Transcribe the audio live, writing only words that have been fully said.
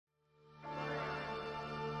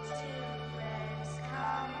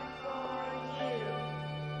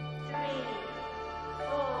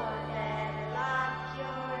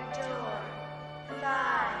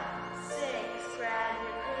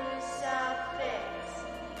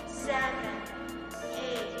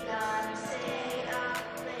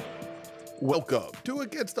Welcome to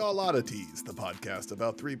Against All Oddities, the podcast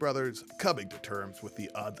about three brothers coming to terms with the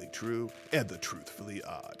oddly true and the truthfully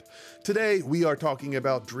odd. Today, we are talking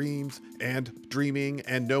about dreams and dreaming,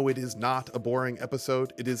 and no, it is not a boring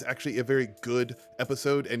episode. It is actually a very good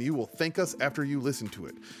episode, and you will thank us after you listen to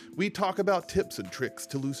it. We talk about tips and tricks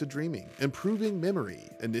to lucid dreaming, improving memory,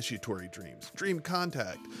 initiatory dreams, dream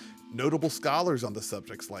contact, notable scholars on the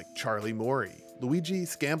subjects like Charley Moorely, Luigi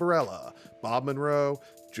Sciambarella, Bob Monroe,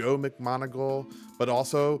 Joe McMoneagle, but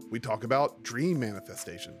also we talk about dream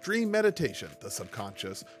manifestation, dream meditation, the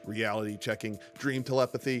subconscious, reality checking, dream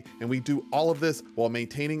telepathy, and we do all of this while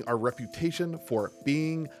maintaining our reputation for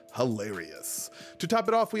being hilarious. To top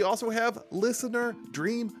it off, we also have listener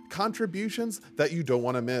dream contributions that you don't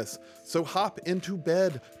want to miss. So hop into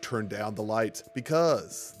bed, turn down the lights,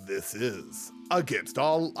 because this is Against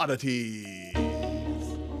All Oddities.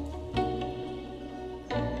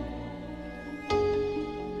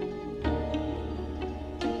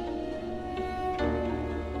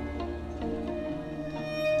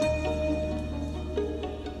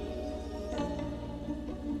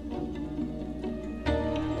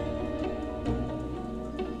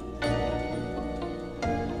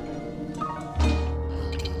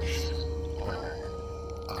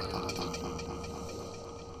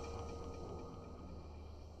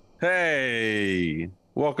 Hey,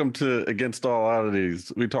 welcome to Against All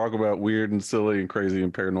Oddities. We talk about weird and silly and crazy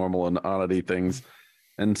and paranormal and oddity things.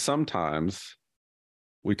 And sometimes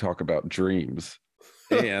we talk about dreams.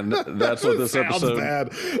 And that's what this episode...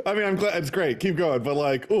 bad. I mean, I'm glad it's great. Keep going. But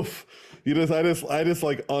like, oof, I just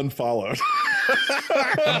like unfollowed.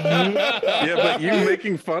 Yeah, but you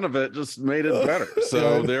making fun of it just made it better.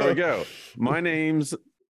 So there we go. My name's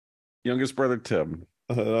youngest brother, Tim.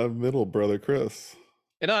 I'm middle brother, Chris.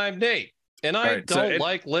 And I'm Nate. And I don't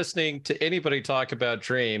like listening to anybody talk about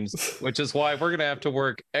dreams, which is why we're going to have to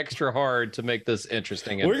work extra hard to make this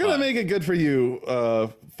interesting. We're going to make it good for you,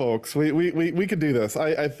 folks. We could do this.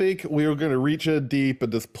 I think we're going to reach in deep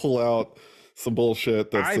and just pull out some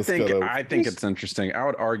bullshit. I think it's interesting. I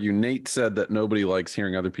would argue Nate said that nobody likes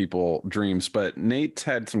hearing other people dreams, but Nate's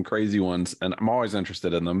had some crazy ones, and I'm always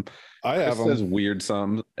interested in them. I have them. Weird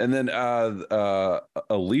some. And then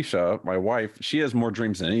Alicia, my wife, she has more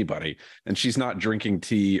dreams than anybody, and she's not drinking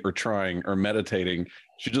tea or trying or meditating.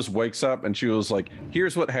 She just wakes up and she was like,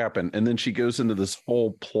 here's what happened. And then she goes into this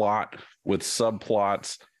whole plot with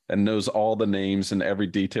subplots and knows all the names and every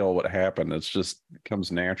detail of what happened. It's just it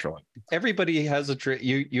comes naturally. Everybody has a dream.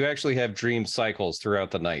 You actually have dream cycles throughout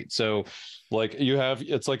the night. So like you have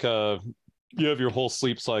your whole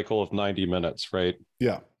sleep cycle of 90 minutes, right?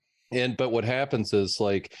 Yeah. But what happens is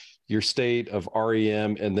like your state of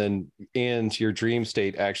REM and your dream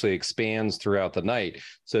state actually expands throughout the night.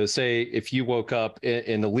 So say if you woke up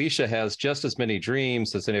and Alicia has just as many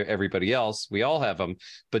dreams as everybody else, we all have them,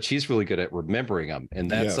 but she's really good at remembering them. And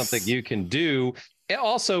that's something you can do. And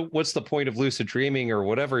also, what's the point of lucid dreaming or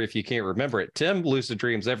whatever if you can't remember it? Tim lucid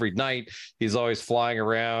dreams every night. He's always flying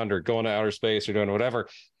around or going to outer space or doing whatever,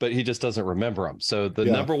 but he just doesn't remember them. So the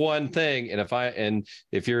number one thing, and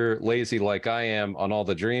if you're lazy like I am on all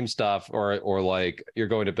the dream stuff, or like you're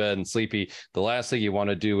going to bed and sleepy, the last thing you want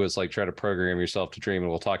to do is like try to program yourself to dream, and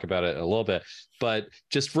we'll talk about it in a little bit. But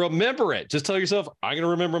just remember it. Just tell yourself, I'm going to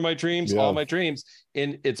remember my dreams, all my dreams.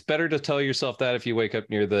 And it's better to tell yourself that if you wake up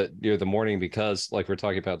near the morning, because like we're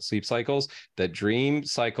talking about sleep cycles, that dream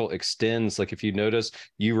cycle extends. Like if you notice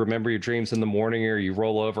you remember your dreams in the morning or you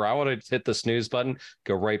roll over, I want to hit the snooze button,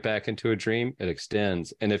 go right back into a dream, it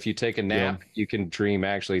extends. And if you take a nap, you can dream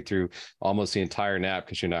actually through almost the entire nap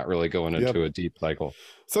because you're not really going into a deep cycle.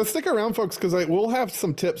 So stick around, folks, because we'll have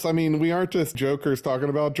some tips. I mean, we aren't just jokers talking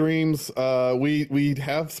about dreams. We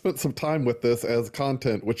have spent some time with this as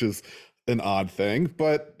content, which is an odd thing,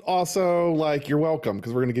 but also like you're welcome,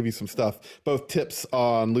 because we're going to give you some stuff, both tips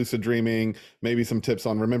on lucid dreaming, maybe some tips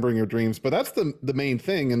on remembering your dreams. But that's the main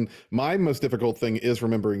thing. And my most difficult thing is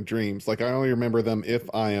remembering dreams. Like I only remember them if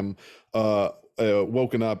I am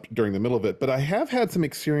woken up during the middle of it. But I have had some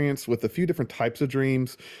experience with a few different types of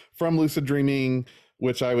dreams from lucid dreaming,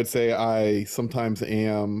 which I would say I sometimes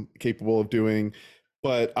am capable of doing.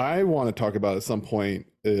 But I want to talk about at some point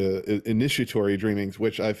initiatory dreamings,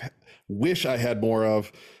 which wish I had more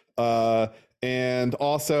of. And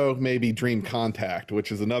also maybe dream contact,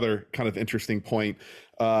 which is another kind of interesting point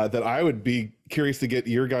that I would be curious to get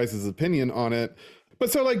your guys' opinion on it.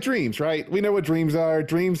 But so like dreams, right? We know what dreams are.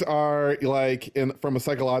 Dreams are like from a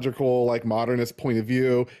psychological, like modernist point of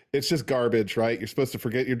view, it's just garbage, right? You're supposed to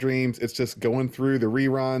forget your dreams. It's just going through the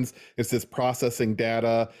reruns. It's just processing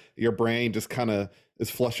data. Your brain just kind of is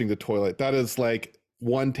flushing the toilet. That is like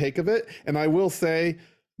one take of it. And I will say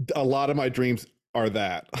a lot of my dreams are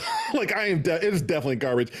that. Like I am, it is definitely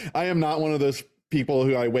garbage. I am not one of those people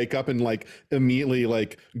who I wake up and like immediately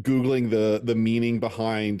like Googling the meaning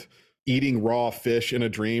behind eating raw fish in a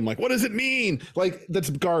dream. Like, what does it mean? Like, that's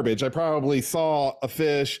garbage. I probably saw a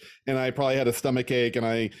fish and I probably had a stomach ache and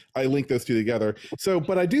I linked those two together. So,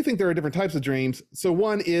 but I do think there are different types of dreams. So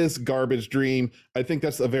one is garbage dream. I think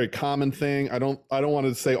that's a very common thing. I don't want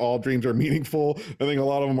to say all dreams are meaningful. I think a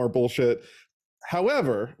lot of them are bullshit.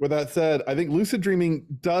 However, with that said, I think lucid dreaming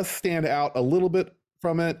does stand out a little bit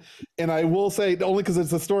from it. And I will say, only because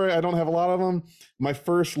it's a story, I don't have a lot of them. My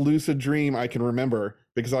first lucid dream I can remember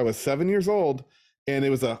because I was 7 years old and I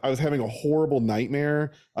was having a horrible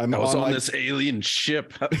nightmare. I was on this alien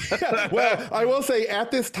ship. Yeah, well, I will say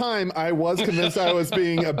at this time, I was convinced I was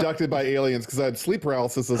being abducted by aliens because I had sleep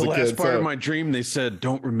paralysis as a kid. The last part of my dream, they said,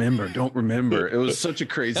 don't remember. It was such a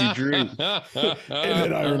crazy dream. And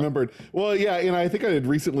then I remembered. Well, yeah, and I think I had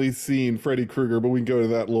recently seen Freddy Krueger, but we can go to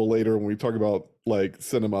that a little later when we talk about like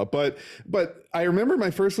cinema. But I remember my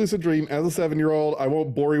first lucid dream as a 7-year-old. I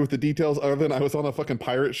won't bore you with the details other than I was on a fucking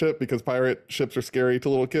pirate ship because pirate ships are scary to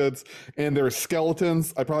little kids. And there were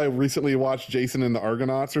skeletons. I probably recently watched Jason and the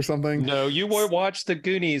Argonauts or something. No, you watched the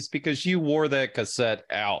Goonies because you wore that cassette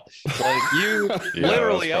out. Like you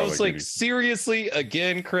literally, I was like, Goonies. Seriously,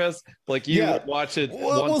 again, Chris, like you would watch it.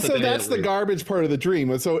 Well, so that's the garbage part of the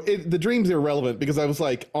dream. So the dream's irrelevant because I was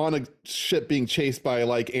like on a ship being chased by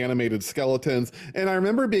like animated skeletons. And I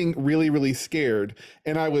remember being really, really scared.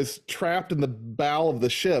 And I was trapped in the bow of the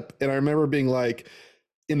ship. And I remember being like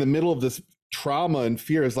in the middle of this trauma and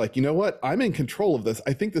fear. Is like, you know what? I'm in control of this.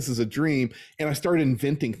 I think this is a dream. And I started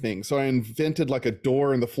inventing things. So I invented like a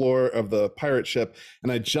door in the floor of the pirate ship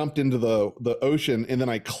and I jumped into the ocean and then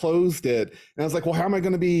I closed it. And I was like, well, how am I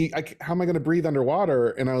going to breathe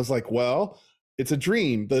underwater? And I was like, well, it's a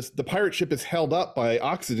dream. The pirate ship is held up by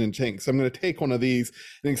oxygen tanks. I'm going to take one of these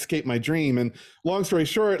and escape my dream. And long story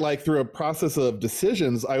short, like through a process of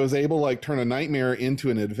decisions, I was able to like turn a nightmare into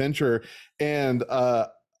an adventure. And I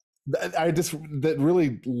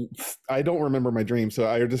don't remember my dream. So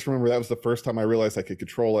I just remember that was the first time I realized I could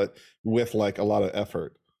control it with like a lot of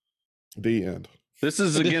effort. The end. This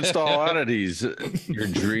is Against All Oddities, your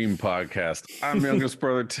dream podcast. I'm youngest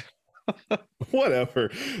brother. Whatever.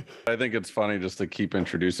 I think it's funny just to keep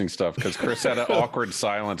introducing stuff because Chris had an awkward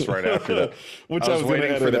silence right after that. Which I was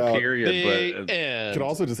waiting for the period. But could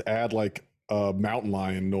also just add like a mountain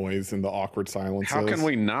lion noise in the awkward silences. How can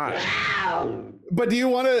we not? But do you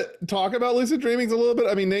want to talk about lucid dreamings a little bit?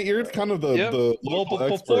 I mean, Nate, you're kind of the well,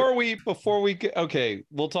 before we okay,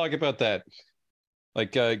 we'll talk about that.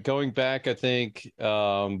 Like going back, I think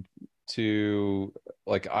to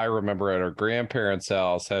like I remember at our grandparents'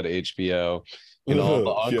 house had HBO. You know, all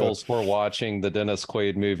the uncles were watching the Dennis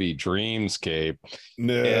Quaid movie Dreamscape.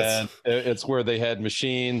 Yes. And it's where they had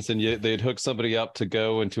machines and they'd hook somebody up to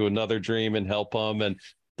go into another dream and help them. And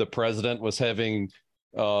the president was having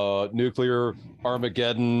nuclear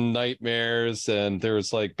Armageddon nightmares and there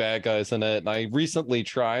was like bad guys in it. And I recently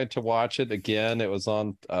tried to watch it again. It was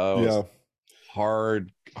on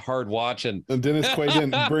hard watching. And Dennis Quaid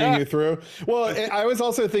didn't bring you through. Well, I was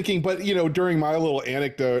also thinking, but you know, during my little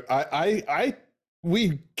anecdote,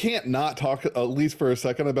 we can't not talk at least for a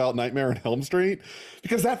second about Nightmare on Elm Street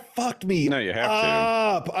because that fucked me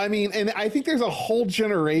up. I mean, and I think there's a whole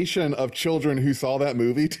generation of children who saw that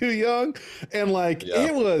movie too young, and like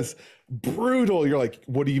it was brutal. You're like,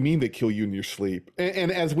 what do you mean they kill you in your sleep?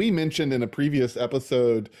 And as we mentioned in a previous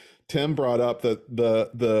episode, Tim brought up that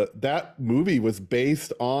that movie was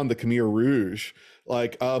based on the Khmer Rouge,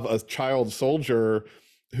 like of a child soldier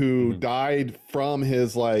who died from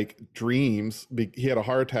his like dreams. He had a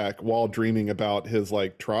heart attack while dreaming about his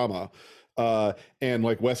like trauma. And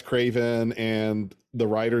like Wes Craven and the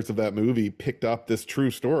writers of that movie picked up this true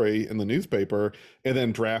story in the newspaper and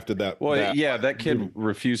then drafted that. Well, that kid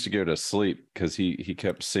refused to go to sleep because he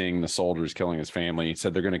kept seeing the soldiers killing his family. He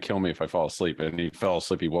said, they're going to kill me if I fall asleep. And he fell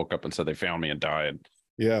asleep. He woke up and said they found me and died.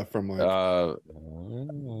 Yeah, from like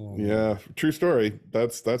true story.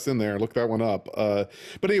 That's in there. Look that one up.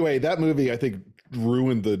 But anyway, that movie I think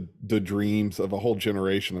ruined the dreams of a whole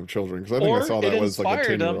generation of children because I think I saw that was like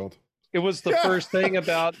a 10-year-old. It was the first thing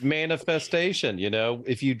about manifestation. You know,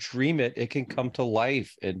 if you dream it, it can come to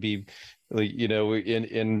life and be, you know,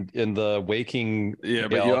 in the waking. Yeah,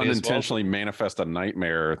 but you unintentionally manifest a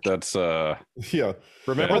nightmare. That's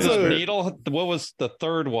Remember the needle? What was the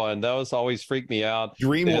third one? That was always freaked me out.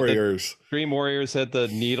 Dream Warriors. Dream Warriors had the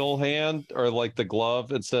needle hand or like the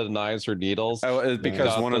glove instead of knives or needles. Oh,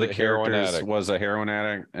 because one of the characters was a heroin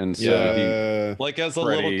addict, and so like as a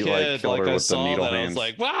little kid, like I saw that, I was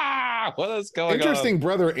like, wow. what is going Interesting on?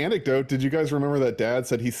 brother anecdote. Did you guys remember that dad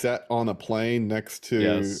said he sat on a plane next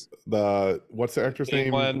to what's the actor's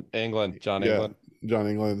name? John Yeah, England. John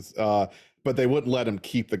England's. But they wouldn't let him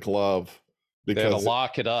keep the glove They had to because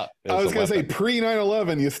lock it up. I was going to say pre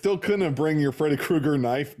 9/11, you still couldn't bring your Freddy Krueger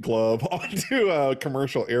knife glove onto a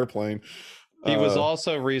commercial airplane. He was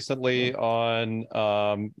also recently on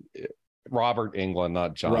Robert Englund,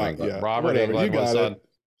 not John Englund. Yeah, Robert whatever. Englund was it. on.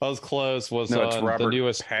 I was close. Was No, it's on Robert the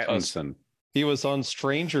newest Pattinson. He was on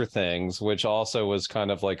Stranger Things, which also was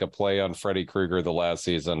kind of like a play on Freddy Krueger the last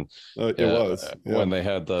season. It was when they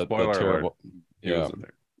had the terrible. Yeah.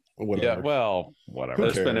 Whatever. Yeah, well, whatever.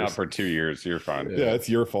 It's been out for 2 years. You're fine. Yeah, it's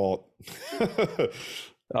your fault.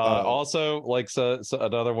 Also, like so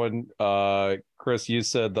another one, Chris, you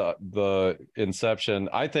said the Inception.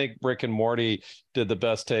 I think Rick and Morty did the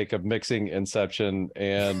best take of mixing Inception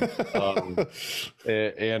and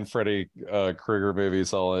Freddy Krueger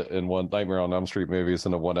movies all in one. Nightmare on Elm Street movies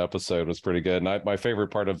into one episode was pretty good. And my favorite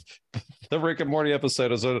part of the Rick and Morty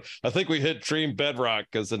episode is I think we hit dream bedrock,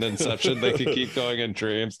 because in Inception they could keep going in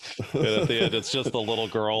dreams, and at the end it's just the little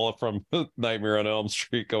girl from Nightmare on Elm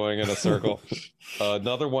Street going in a circle.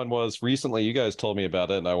 Another one was recently, you guys told me about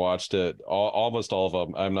it and I watched it. Almost all of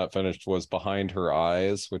them, I'm not finished, was Behind Her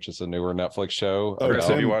Eyes, which is a newer Netflix show. Chris,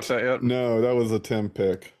 have you watched that yet? No, that was a Tim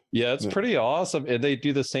pick. Yeah, it's pretty awesome. And they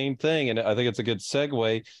do the same thing. And I think it's a good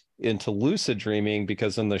segue into lucid dreaming,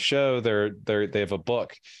 because in the show they have a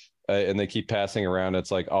book and they keep passing around.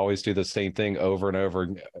 It's like always do the same thing over and over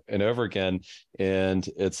and over again. And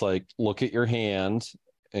it's like, look at your hand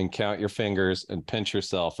and count your fingers and pinch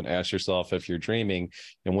yourself and ask yourself if you're dreaming.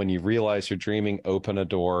 And when you realize you're dreaming, open a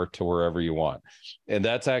door to wherever you want. And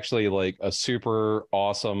that's actually like a super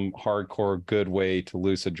awesome, hardcore, good way to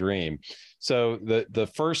lucid dream. So the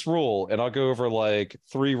first rule, and I'll go over like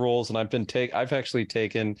 3 rules, and I've actually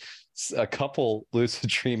taken a couple lucid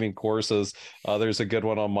dreaming courses. There's a good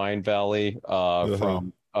one on Mind Valley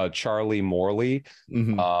from Charley Moorely,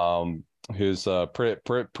 who's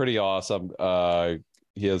pretty awesome.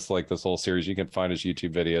 He has like this whole series. You can find his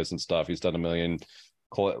YouTube videos and stuff. He's done a million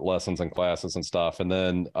lessons and classes and stuff. And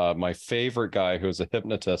then my favorite guy, who's a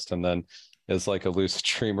hypnotist and then is like a lucid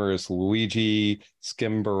dreamer, is Luigi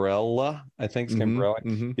Sciambarella. I think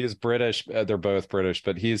Sciambarella. He's British. They're both British,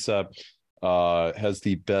 but he's has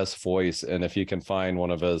the best voice. And if you can find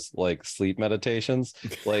one of his like sleep meditations,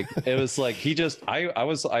 like it was like I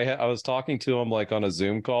was talking to him like on a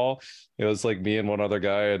Zoom call. It was like me and one other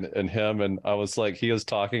guy and him, and I was like, he was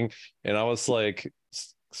talking and I was like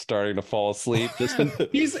starting to fall asleep.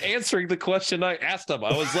 He's answering the question I asked him.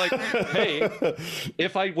 I was like, hey,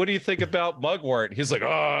 what do you think about mugwort? He's like, oh,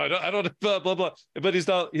 I don't blah blah blah. But he's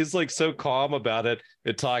like so calm about it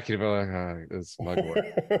and talking about like, it's mugwort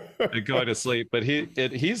and going to sleep. But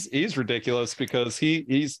he's ridiculous because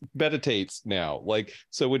he meditates now. Like,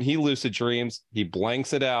 so when he lucid dreams, he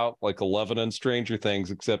blanks it out like 11 in Stranger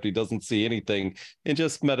Things, except he doesn't see anything and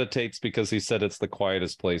just meditates because he said it's the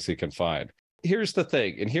quietest place he can find. Here's the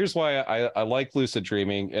thing, and here's why I like lucid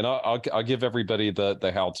dreaming, and I'll give everybody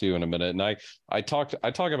the how-to in a minute. And I talk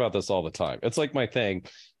about this all the time. It's like my thing,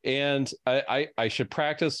 and I should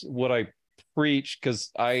practice what I preach,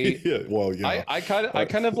 because I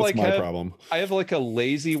kind of like my problem. I have like a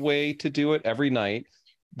lazy way to do it every night.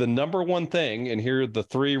 The number one thing, and here are the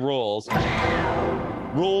 3 rules.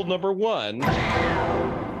 Rule number 1: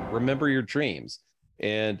 remember your dreams,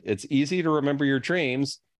 and it's easy to remember your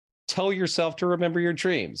dreams. Tell yourself to remember your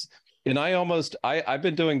dreams. And I've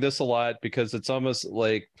been doing this a lot, because it's almost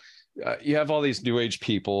like you have all these new age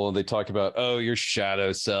people and they talk about, oh, your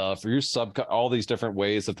shadow self or your all these different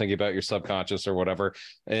ways of thinking about your subconscious or whatever.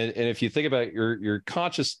 And if you think about your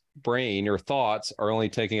conscious brain, your thoughts are only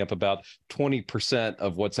taking up about 20%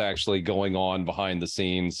 of what's actually going on behind the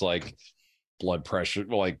scenes, like blood pressure,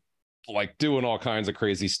 like doing all kinds of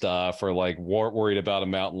crazy stuff, or like worried about a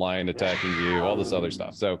mountain lion attacking you, all this other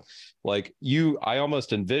stuff. So like I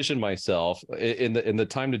almost envision myself in the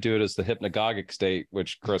time to do it is the hypnagogic state,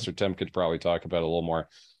 which Chris or Tim could probably talk about a little more.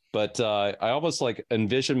 But I almost like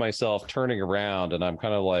envision myself turning around and I'm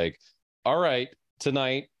kind of like, all right,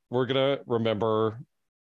 tonight we're going to remember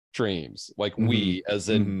dreams, like we, as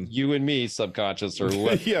in you and me, subconscious or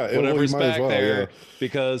whatever's back there,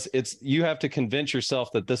 because you have to convince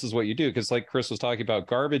yourself that this is what you do. Because like Chris was talking about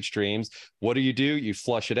garbage dreams, what do? You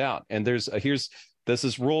flush it out. And this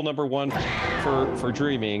is rule number 1 for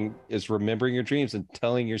dreaming, is remembering your dreams and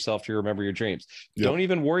telling yourself to remember your dreams. Don't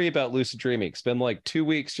even worry about lucid dreaming. Spend like 2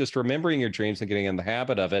 weeks just remembering your dreams and getting in the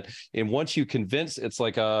habit of it. And once you convince, it's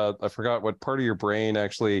like I forgot what part of your brain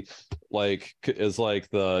actually like is like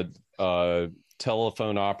the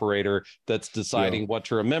telephone operator that's deciding what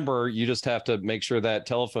to remember. You just have to make sure that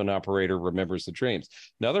telephone operator remembers the dreams.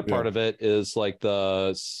 Another part of it is like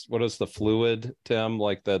what is the fluid, Tim,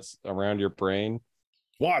 like that's around your brain?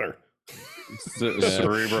 Water.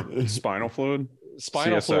 Cerebral spinal fluid.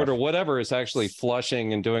 Spinal CSF. fluid or whatever is actually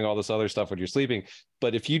flushing and doing all this other stuff when you're sleeping.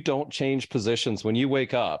 But if you don't change positions when you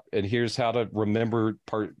wake up, and here's how to remember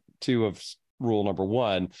part 2 of rule number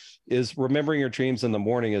 1 is remembering your dreams in the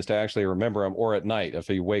morning is to actually remember them, or at night. If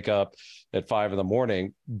you wake up at 5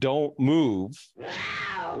 a.m, don't move,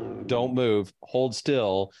 hold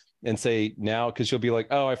still and say now, because you'll be like,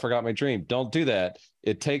 oh, I forgot my dream. Don't do that.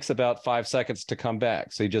 It takes about 5 seconds to come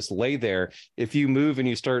back. So you just lay there. If you move and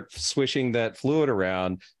you start swishing that fluid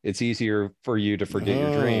around, it's easier for you to forget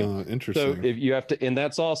your dream. Interesting. So if you have to, and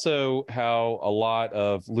that's also how a lot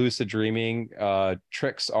of lucid dreaming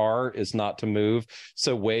tricks is not to move.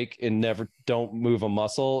 So wake and don't move a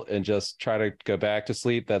muscle and just try to go back to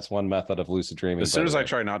sleep. That's one method of lucid dreaming. As soon as I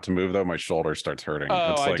try not to move, though, my shoulder starts hurting.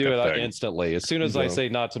 Oh, it's I like do it thing. instantly. As soon as I say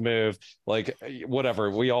not to move, like whatever,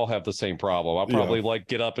 we all have the same problem. I'll probably like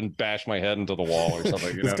get up and bash my head into the wall or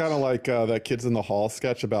something. It's kind of like that Kids in the Hall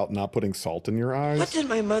sketch about not putting salt in your eyes. What did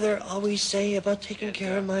my mother always say about taking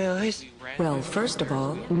care of my eyes? Well, first of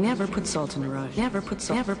all, never put salt in your eye. Never put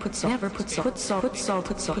salt. Never put salt. Never put salt. Put salt. Put salt.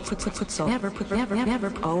 Put salt. Put salt.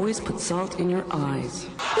 Never. Always put salt in your eyes.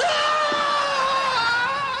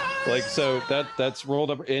 Like, so that's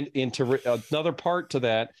rolled up into another part to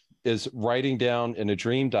that is writing down in a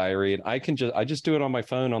dream diary. And I just do it on my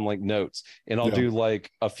phone on like notes, and I'll do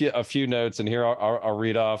like a few notes. And here I'll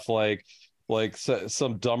read off like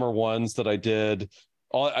some dumber ones that I did.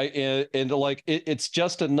 It's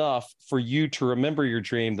just enough for you to remember your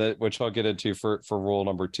dream, which I'll get into for rule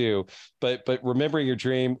number 2. But remembering your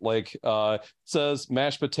dream, like says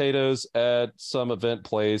mashed potatoes at some event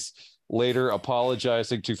place, later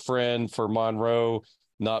apologizing to friend for Monroe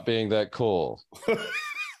not being that cool.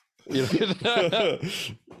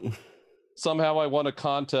 Somehow I won a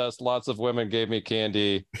contest. Lots of women gave me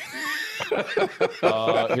candy.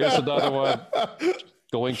 Here's another one.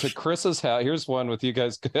 Going to Chris's house. Here's one with you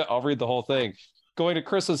guys. I'll read the whole thing. Going to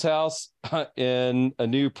Chris's house in a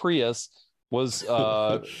new Prius was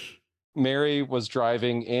Mary was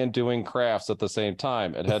driving and doing crafts at the same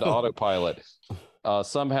time. It had autopilot.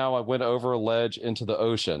 Somehow I went over a ledge into the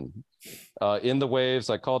ocean. In the waves,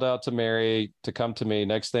 I called out to Mary to come to me.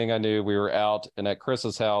 Next thing I knew, we were out and at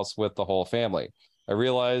Chris's house with the whole family. I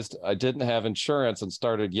realized I didn't have insurance and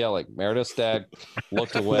started yelling. Meredith's dad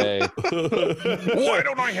looked away. Why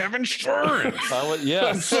don't I have insurance?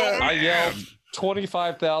 I yelled,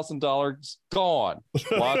 $25,000 gone.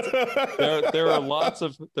 There are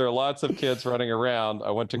lots of kids running around.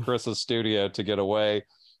 I went to Chris's studio to get away.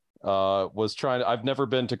 I've never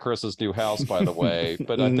been to Chris's new house, by the way,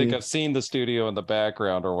 but I think I've seen the studio in the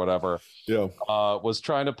background or whatever. Was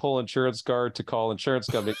trying to pull insurance guard to call insurance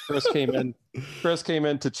company. Chris came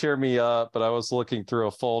in to cheer me up, but I was looking through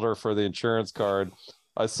a folder for the insurance card.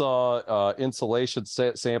 I saw insulation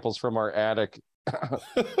samples from our attic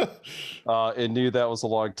and knew that was a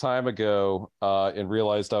long time ago, and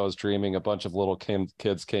realized I was dreaming. A bunch of little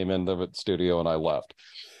kids came into the studio and I left.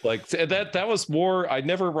 Like that was more. I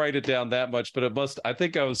never write it down that much, but I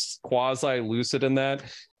think I was quasi lucid in that.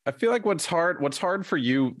 I feel like what's hard for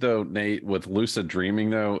you though, Nate, with lucid dreaming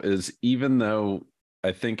though, is even though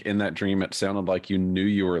I think in that dream it sounded like you knew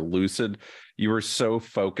you were lucid, you were so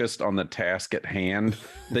focused on the task at hand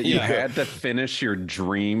that you had to finish your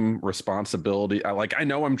dream responsibility. I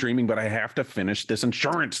know I'm dreaming, but I have to finish this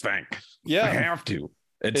insurance thing. I have to.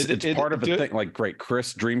 It's part of the thing. Like, great,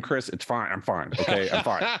 Chris, dream Chris, it's fine. I'm fine. Okay, I'm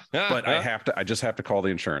fine. But I just have to call the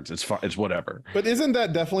insurance. It's fine. It's whatever. But isn't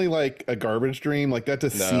that definitely like a garbage dream? Like that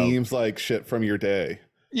just seems like shit from your day.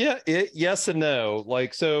 Yeah. Yes and no.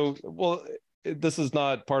 Like, so, well, this is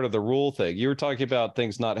not part of the rule thing. You were talking about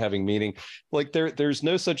things not having meaning. Like there's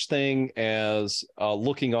no such thing as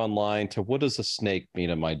looking online to what does a snake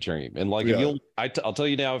mean in my dream. And like, I'll tell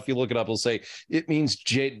you now, if you look it up, it'll say it means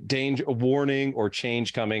danger, warning, or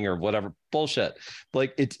change coming, or whatever. Bullshit.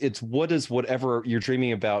 Like it's what does whatever you're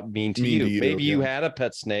dreaming about mean to you? Maybe you had a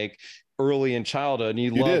pet snake early in childhood and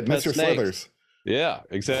you loved pet Mr. snakes. Slithers. Yeah,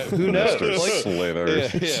 exactly. Who knows? Mr.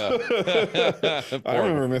 Slithers. Yeah. I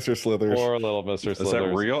remember Mr. Slithers. Poor little Mr. Slithers. Is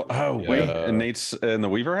that real? Oh, wait. And Nate's in the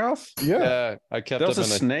Weaver house? Yeah. I kept that was him a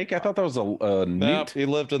snake? I thought that was a newt. He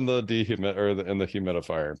lived in the in the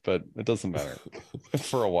humidifier, but it doesn't matter.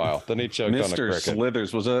 For a while. Then he choked on a cricket. Mr.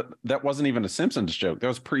 Slithers that wasn't even a Simpsons joke. That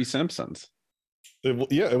was pre-Simpsons.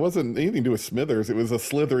 It wasn't anything to do with Smithers. It was a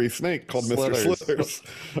slithery snake called Slithers. Mr. Slithers.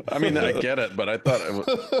 I mean, I get it, but I thought it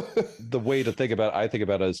was, The way to think about, I think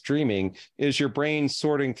about it as dreaming, is your brain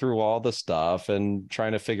sorting through all the stuff and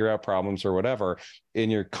trying to figure out problems or whatever.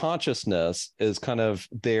 And your consciousness is kind of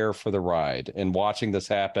there for the ride and watching this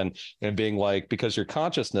happen and being like, because your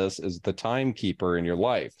consciousness is the timekeeper in your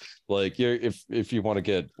life. Like if you want to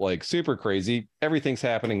get like super crazy, everything's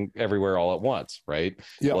happening everywhere all at once, right?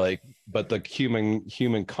 Yeah. Like, but the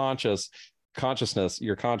human consciousness,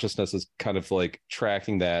 your consciousness is kind of like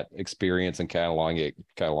tracking that experience and cataloging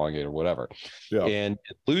it or whatever. Yeah. And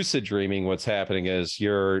lucid dreaming, what's happening is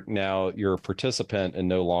you're a participant and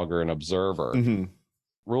no longer an observer. Mm-hmm.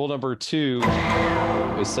 Rule number 2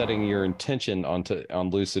 is setting your intention on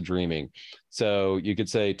lucid dreaming. So you could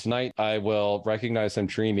say, tonight I will recognize I'm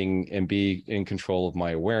dreaming and be in control of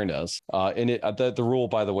my awareness. And the rule,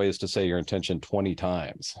 by the way, is to say your intention 20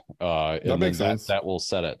 times. That makes sense. That will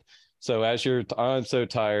set it. So as I'm so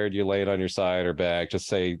tired, you lay it on your side or back, just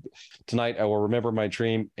say, tonight I will remember my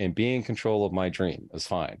dream and be in control of my dream. Is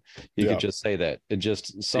fine. You could just say that. It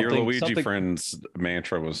just something. your Luigi friend's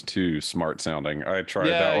mantra was too smart sounding. I tried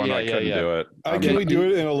that one. I couldn't do it. Can we do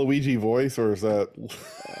it in a Luigi voice, or is that?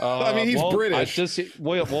 I mean, he's British.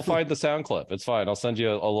 We'll find the sound clip. It's fine. I'll send you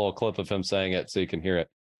a little clip of him saying it so you can hear it.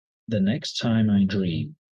 The next time I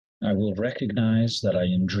dream, I will recognize that I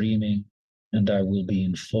am dreaming, and I will be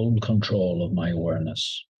in full control of my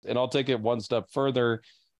awareness. And I'll take it one step further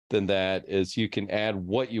than that, is you can add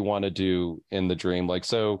what you want to do in the dream. Like,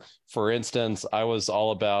 so for instance, I was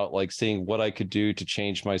all about like seeing what I could do to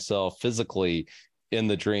change myself physically in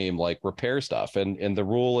the dream, like repair stuff. And the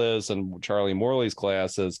rule is, in Charley Moorely's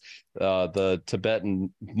class, is the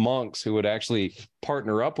Tibetan monks who would actually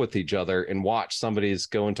partner up with each other and watch somebody's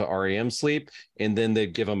go into REM sleep, and then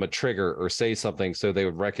they'd give them a trigger or say something so they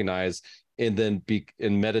would recognize and then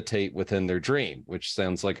meditate within their dream, which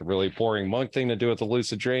sounds like a really boring monk thing to do with a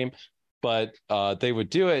lucid dream. But they would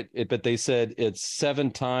do it, but they said it's 7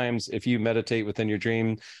 times, if you meditate within your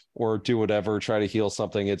dream or do whatever, try to heal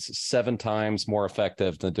something, it's 7 times more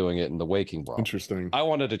effective than doing it in the waking world. Interesting. I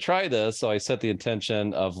wanted to try this, so I set the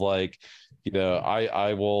intention of like,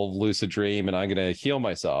 I will lucid dream and I'm going to heal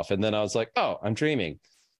myself. And then I was like, oh, I'm dreaming.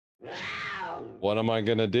 What am I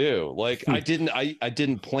going to do? Like, I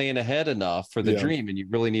didn't plan ahead enough for the dream, and you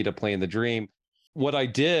really need to plan the dream. What I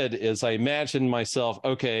did is I imagined myself,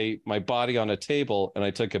 okay, my body on a table, and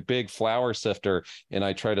I took a big flour sifter and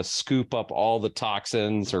I try to scoop up all the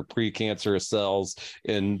toxins or precancerous cells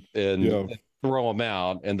and throw them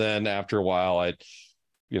out. And then after a while, I,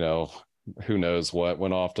 who knows what,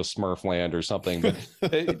 went off to Smurfland or something.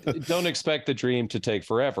 But don't expect the dream to take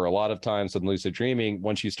forever. A lot of times in lucid dreaming,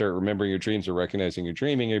 once you start remembering your dreams or recognizing you're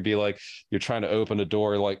dreaming, you'd be like, you're trying to open a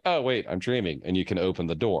door, like, oh wait, I'm dreaming, and you can open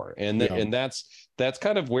the door. And that's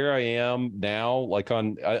kind of where I am now. Like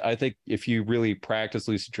I think if you really practice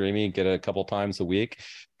lucid dreaming, get it a couple times a week.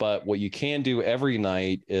 But what you can do every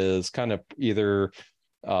night is kind of either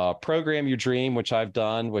program your dream, which I've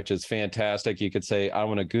done, which is fantastic. You could say, I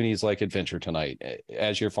want a Goonies-like adventure tonight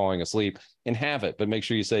as you're falling asleep, and have it. But make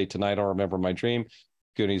sure you say, tonight I'll remember my dream,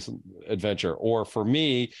 Goonies adventure. Or for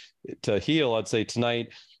me to heal, I'd say, tonight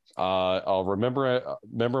I'll remember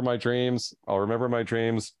my dreams. I'll remember my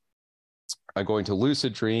dreams. I'm going to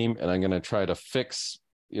lucid dream, and I'm going to try to fix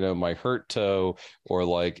my hurt toe, or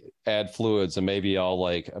like add fluids, and maybe I'll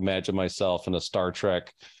like imagine myself in a Star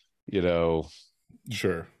Trek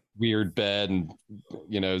sure, weird bed, and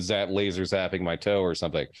laser zapping my toe or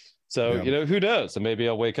something. So who knows, and maybe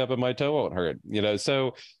I'll wake up and my toe won't hurt.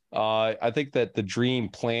 So I think that the dream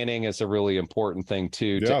planning is a really important thing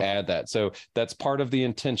too, to add that. So that's part of the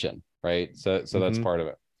intention, right? So that's part of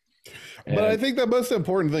it. But I think the most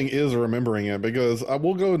important thing is remembering it, because I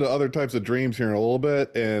will go into other types of dreams here in a little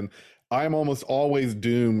bit, and I'm almost always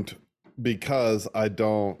doomed because I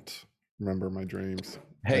don't remember my dreams.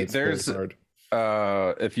 Hey, there's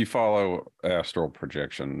if you follow astral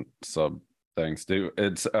projection sub things,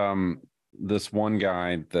 it's this one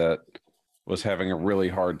guy that was having a really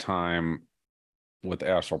hard time with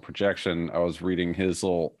astral projection. I was reading his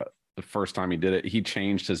the first time he did it, he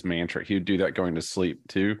changed his mantra. He would do that going to sleep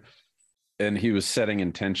too. And he was setting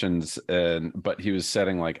intentions, but he was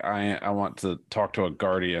setting like, I want to talk to a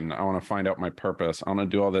guardian. I want to find out my purpose. I want to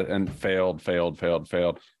do all that, and failed.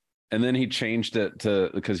 And then he changed it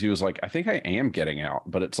because he was like, I think I am getting out,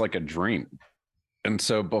 but it's like a dream. And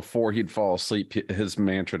so before he'd fall asleep, his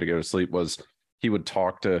mantra to go to sleep was he would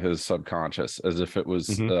talk to his subconscious as if it was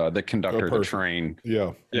the conductor of the train.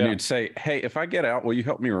 Yeah. And he'd say, hey, if I get out, will you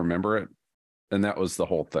help me remember it? And that was the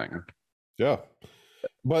whole thing. Yeah.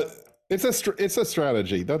 But It's a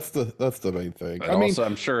strategy. That's the main thing. And also,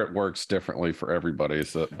 I'm sure it works differently for everybody.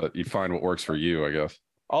 So, but you find what works for you, I guess.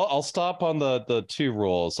 I'll stop on the 2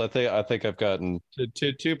 rules. I think I've gotten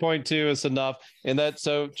to 2.2 is enough. And that,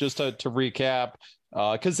 so just to recap,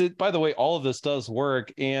 because by the way, all of this does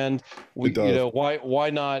work, and we, you know, why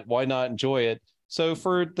not enjoy it? So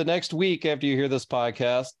for the next week after you hear this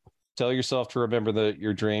podcast, tell yourself to remember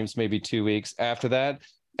your dreams. Maybe 2 weeks after that,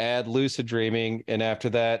 add lucid dreaming, and after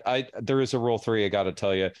that, there is a rule 3 I got to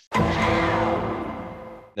tell you.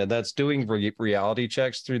 And that's doing reality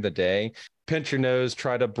checks through the day. Pinch your nose,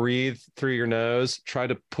 try to breathe through your nose, try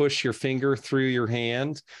to push your finger through your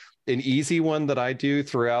hand. An easy one that I do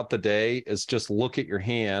throughout the day is just look at your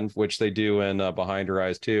hand, which they do in Behind Your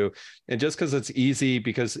Eyes too. And just because it's easy,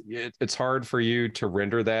 because it's hard for you to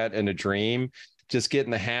render that in a dream, just get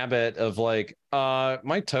in the habit of like,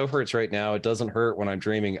 my toe hurts right now. It doesn't hurt when I'm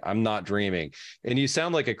dreaming. I'm not dreaming. And you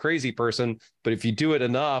sound like a crazy person, but if you do it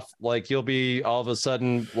enough, like you'll be all of a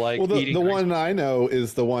sudden like, well, the one I know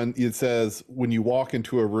is the one it says when you walk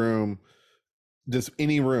into a room, just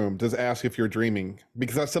any room, just ask if you're dreaming,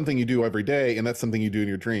 because that's something you do every day. And that's something you do in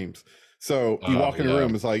your dreams. So you walk in a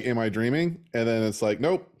room, it's like, am I dreaming? And then it's like,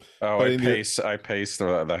 nope. Oh, I pace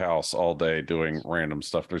the house all day doing random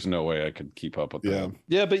stuff. There's no way I could keep up with that.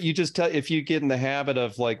 Yeah, but you just if you get in the habit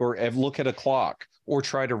of like, or look at a clock or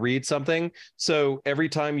try to read something. So every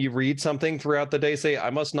time you read something throughout the day, say,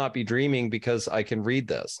 I must not be dreaming because I can read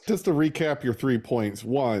this. Just to recap your 3 points.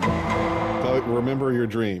 1, remember your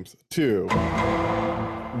dreams. 2,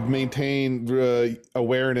 maintain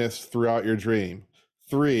awareness throughout your dream.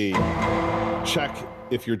 3, check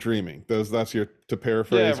if you're dreaming. That's your, to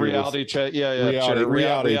paraphrase. Yeah, reality check. Yeah,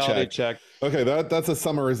 reality check. Okay, that's a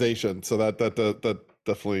summarization. So that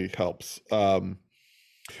definitely helps.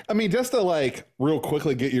 I mean, just to like real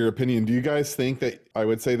quickly get your opinion, do you guys think that, I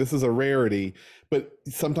would say this is a rarity, but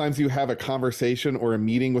sometimes you have a conversation or a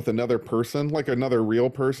meeting with another person, like another real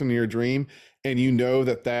person in your dream, and you know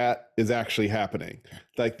that is actually happening.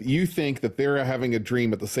 Like you think that they're having a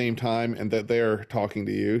dream at the same time and that they're talking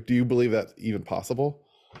to you. Do you believe that's even possible?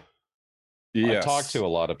 Yes. I talk to a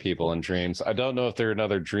lot of people in dreams. I don't know if they're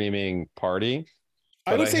another dreaming party.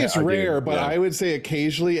 I would say it's rare, but I would say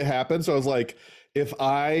occasionally it happens. So I was like,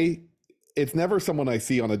 it's never someone I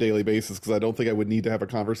see on a daily basis, because I don't think I would need to have a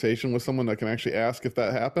conversation with someone that can actually ask if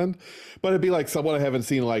that happened. But it'd be like someone I haven't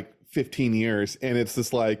seen in like 15 years. And it's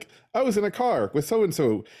just like, I was in a car with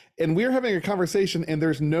so-and-so and we're having a conversation, and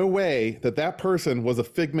there's no way that person was a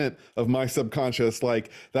figment of my subconscious.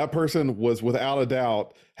 Like that person was without a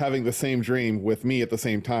doubt having the same dream with me at the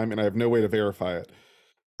same time. And I have no way to verify it.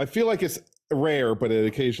 I feel like it's rare, but it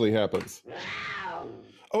occasionally happens.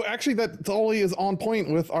 Oh, actually, that totally is on point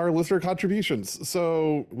with our listener contributions.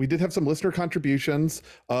 So we did have some listener contributions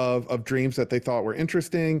of dreams that they thought were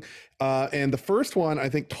interesting. And the first one, I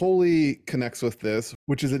think, totally connects with this,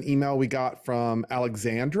 which is an email we got from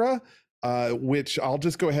Alexandra, which I'll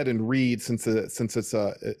just go ahead and read since it's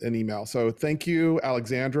an email. So thank you,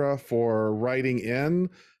 Alexandra, for writing in.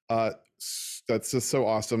 That's just so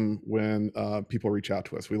awesome when people reach out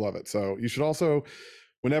to us. We love it. So you should also,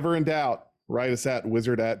 whenever in doubt, write us at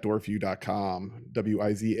wizard@dorfyu.com,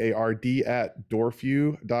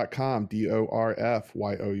 wizard@dorfyu.com,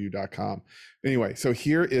 dorfyu.com. Anyway, so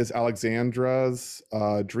here is Alexandra's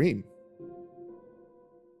dream.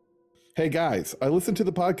 Hey guys, I listened to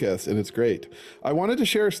the podcast and it's great. I wanted to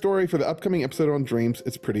share a story for the upcoming episode on dreams.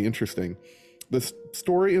 It's pretty interesting. This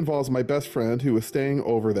story involves my best friend who was staying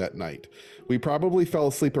over that night. We probably fell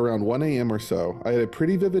asleep around 1 a.m. or so. I had a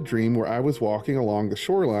pretty vivid dream where I was walking along the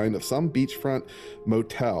shoreline of some beachfront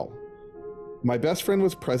motel. My best friend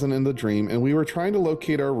was present in the dream, and we were trying to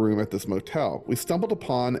locate our room at this motel. We stumbled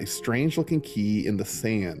upon a strange-looking key in the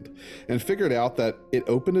sand and figured out that it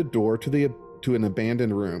opened a door to an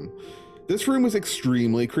abandoned room. This room was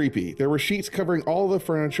extremely creepy. There were sheets covering all the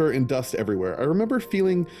furniture and dust everywhere. I remember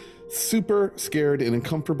feeling super scared and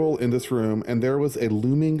uncomfortable in this room, and there was a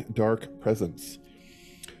looming dark presence.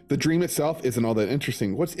 The dream itself isn't all that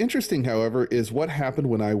interesting. What's interesting, however, is what happened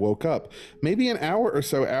when I woke up. Maybe an hour or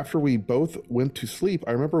so after we both went to sleep,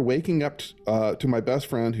 I remember waking up to my best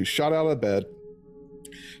friend, who shot out of bed.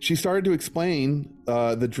 She started to explain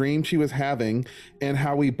the dream she was having and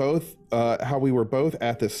how we were both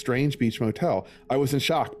at this strange beach motel. I was in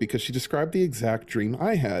shock because she described the exact dream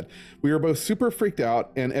I had. We were both super freaked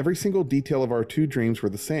out, and every single detail of our two dreams were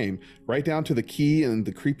the same, right down to the key and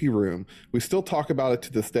the creepy room. We still talk about it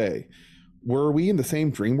to this day. Were we in the same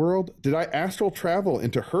dream world? Did I astral travel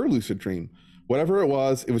into her lucid dream? Whatever it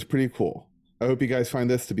was pretty cool. I hope you guys find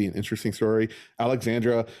this to be an interesting story.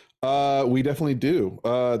 Alexandra, We definitely do.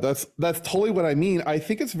 That's totally what I mean. I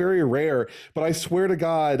think it's very rare, but I swear to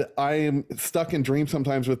God, I am stuck in dreams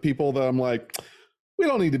sometimes with people that I'm like, we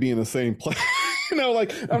don't need to be in the same place.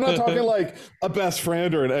 Like I'm not talking like a best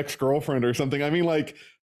friend or an ex-girlfriend or something. I mean like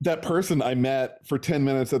that person I met for 10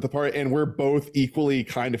 minutes at the party and we're both equally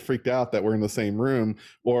kind of freaked out that we're in the same room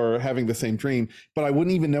or having the same dream, but I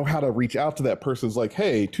wouldn't even know how to reach out to that person. It's like,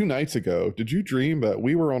 hey, 2 nights ago, did you dream that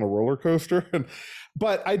we were on a roller coaster?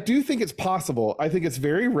 But I do think it's possible. I think it's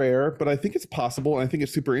very rare, but I think it's possible. And I think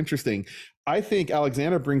it's super interesting. I think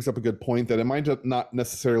Alexander brings up a good point that it might not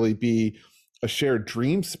necessarily be a shared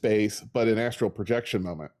dream space, but an astral projection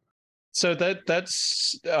moment. So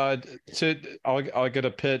that's so I'll get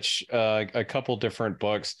a pitch a couple different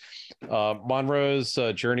books. Monroe's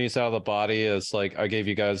Journeys Out of the Body is like, I gave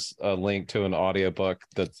you guys a link to an audiobook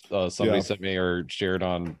that somebody sent me or shared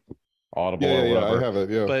on Audible or whatever. I have it.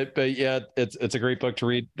 Yeah. But yeah, it's a great book to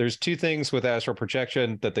read. There's 2 things with astral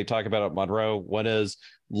projection that they talk about at Monroe. One is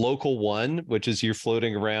local 1, which is you're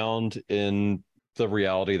floating around in the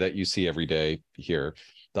reality that you see every day here.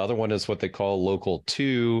 The other one is what they call local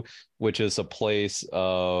 2, which is a place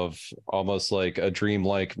of almost like a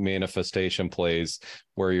dreamlike manifestation place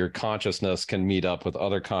where your consciousness can meet up with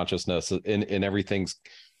other consciousness and everything's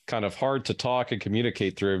kind of hard to talk and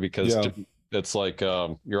communicate through because it's like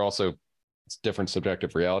you're also, it's different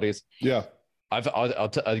subjective realities. Yeah.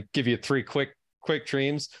 I'll give you 3 quick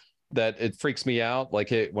dreams that it freaks me out.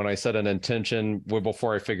 Like when I set an intention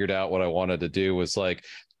before I figured out what I wanted to do was like,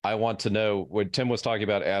 I want to know when Tim was talking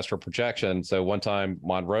about astral projection. So one time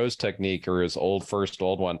Monroe's technique, or his old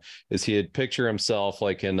one, is he'd picture himself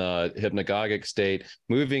like in a hypnagogic state,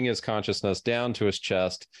 moving his consciousness down to his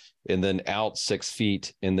chest and then out 6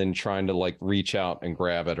 feet and then trying to like reach out and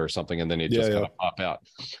grab it or something. And then he'd just kind of pop out.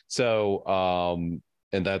 So,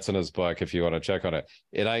 and that's in his book if you want to check on it.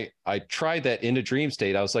 And I tried that in a dream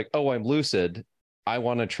state. I was like, oh, I'm lucid. I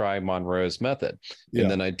want to try Monroe's method. And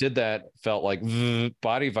then I did that, felt like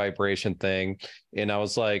body vibration thing. And I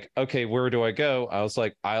was like, okay, where do I go? I was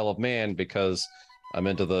like, Isle of Man, because I'm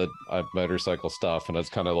into the motorcycle stuff and it's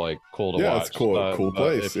kind of like cool to watch. It's cool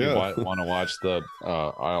place. If you want to watch the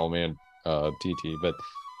Isle of Man TT. But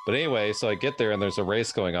anyway, so I get there and there's a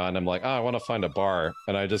race going on. I'm like, I want to find a bar.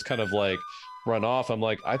 And I just kind of like run off. I'm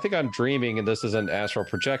like, I think I'm dreaming and this is an astral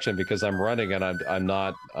projection because I'm running and I'm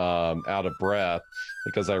not out of breath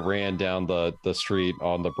because I ran down the street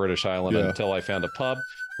on the British Island until I found a pub,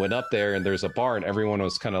 went up there and there's a bar and everyone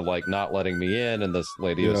was kind of like not letting me in. And this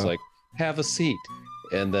lady was like, have a seat.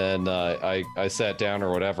 And then I sat down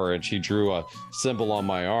or whatever, and she drew a symbol on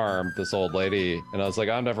my arm, this old lady. And I was like,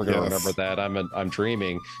 I'm never going to remember that. I'm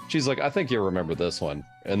dreaming. She's like, I think you'll remember this one.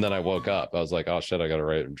 And then I woke up. I was like, oh, shit, I got to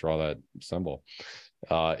write and draw that symbol.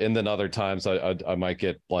 And then other times I might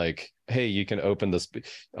get like, hey, you can open this.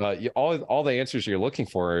 All the answers you're looking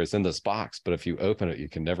for is in this box. But if you open it, you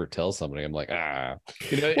can never tell somebody. I'm like, and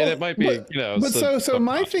it might be, But so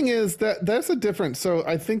my thing is that's a different. So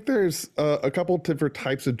I think there's a couple different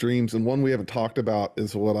types of dreams. And one we haven't talked about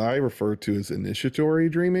is what I refer to as initiatory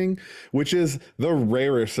dreaming, which is the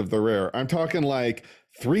rarest of the rare. I'm talking like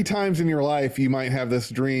 3 times in your life, you might have this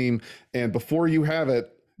dream. And before you have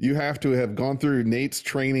it, you have to have gone through Nate's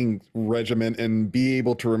training regimen and be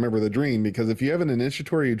able to remember the dream. Because if you have an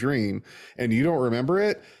initiatory dream and you don't remember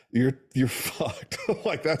it, you're fucked.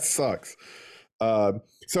 Like that sucks.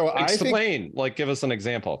 So explain, like, give us an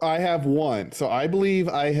example. I have one. So I believe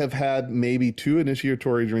I have had maybe 2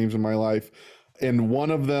 initiatory dreams in my life. And one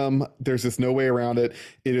of them, there's just no way around it.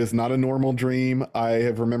 It is not a normal dream. I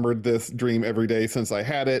have remembered this dream every day since I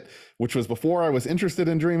had it, which was before I was interested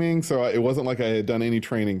in dreaming. So it wasn't like I had done any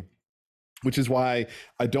training, which is why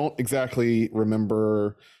I don't exactly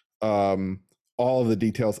remember all of the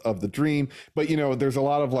details of the dream. But, there's a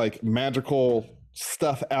lot of like magical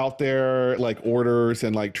stuff out there, like orders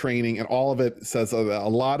and like training, and all of it says a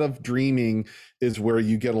lot of dreaming is where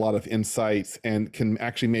you get a lot of insights and can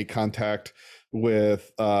actually make contact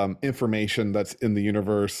with information that's in the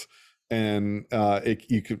universe, and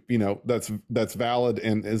you could, that's valid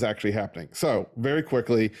and is actually happening. So very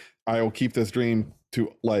quickly, I will keep this dream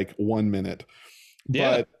to like 1 minute,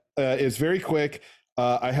 but it's very quick.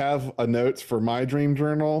 I have a notes for my dream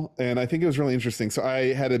journal, and I think it was really interesting. So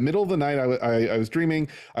I had a middle of the night, I was dreaming.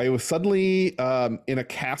 I was suddenly in a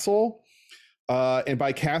castle. And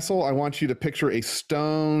by castle, I want you to picture a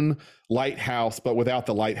stone lighthouse, but without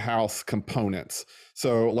the lighthouse components.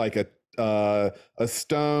 So like a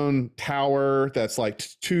stone tower that's like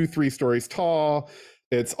 2-3 stories tall.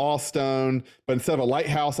 It's all stone, but instead of a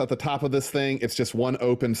lighthouse at the top of this thing, it's just one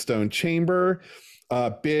open stone chamber.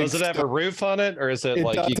 big. Does it have a roof on it, or is it, It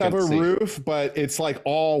like does you have can a see? roof, but it's like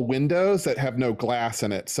all windows that have no glass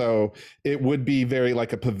in it. So it would be very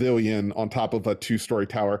like a pavilion on top of a 2-story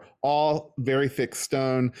tower, all very thick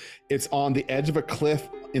stone. It's on the edge of a cliff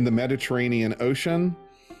in the Mediterranean Ocean.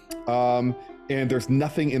 And there's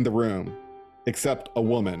nothing in the room except a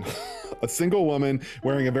woman, a single woman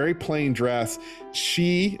wearing a very plain dress.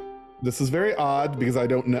 This is very odd because I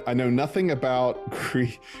know nothing about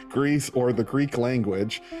Greece or the Greek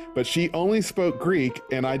language, but she only spoke Greek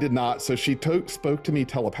and I did not. So she spoke to me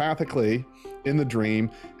telepathically in the dream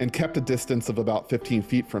and kept a distance of about 15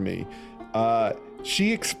 feet from me.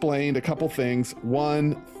 She explained a couple things.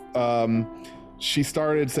 One, she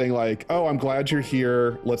started saying like, "Oh, I'm glad you're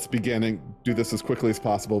here. Let's begin and do this as quickly as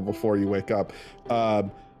possible before you wake up."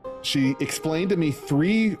 She explained to me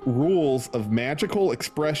 3 rules of magical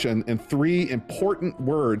expression and 3 important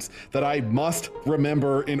words that I must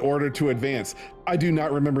remember in order to advance. I do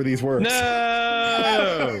not remember these words.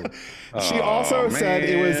 No. She also said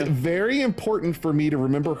it was very important for me to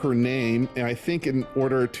remember her name, and I think in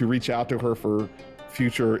order to reach out to her for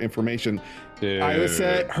future information. I would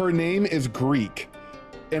say her name is Greek,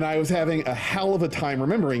 and I was having a hell of a time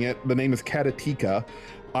remembering it. The name is Katatika.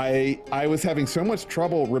 I was having so much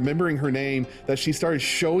trouble remembering her name that she started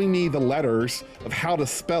showing me the letters of how to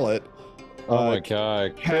spell it. Oh my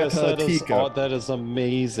God, Chris, that is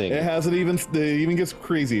amazing. It even gets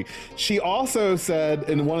crazy. She also said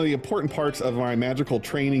in one of the important parts of my magical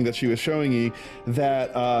training that she was showing me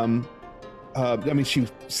that, she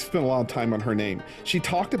spent a lot of time on her name. She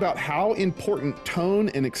talked about how important tone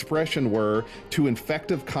and expression were to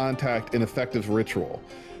effective contact and effective ritual.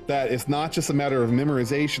 That it's not just a matter of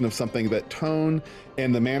memorization of something, that tone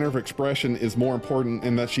and the manner of expression is more important,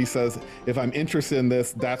 and that she says, if I'm interested in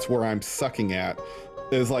this, that's where I'm sucking at.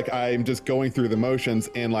 Is like I'm just going through the motions,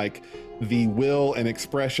 and like the will and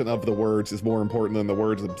expression of the words is more important than the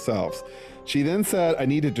words themselves. She then said I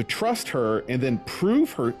needed to trust her and then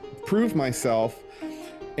prove myself.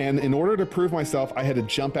 And in order to prove myself, I had to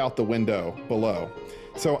jump out the window below.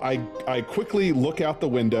 So I quickly look out the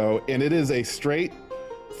window, and it is a straight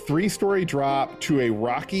 3-story drop to a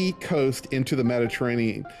rocky coast into the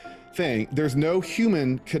Mediterranean thing. There's no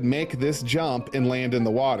human could make this jump and land in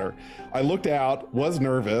the water. I looked out, was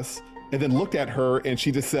nervous, and then looked at her, and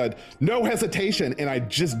she just said, "No hesitation." And I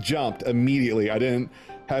just jumped immediately. I didn't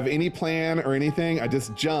have any plan or anything. I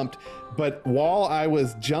just jumped. But while I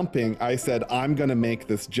was jumping, I said, I'm gonna make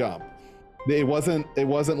this jump. It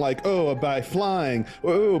wasn't like, oh, by flying,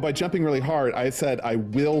 oh, by jumping really hard. I said, I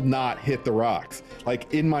will not hit the rocks.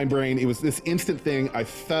 Like in my brain, it was this instant thing. I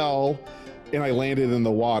fell and I landed in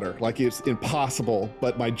the water. Like it's impossible,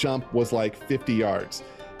 but my jump was like 50 yards.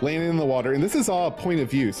 Landed in the water, and this is all point of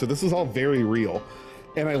view, so this is all very real.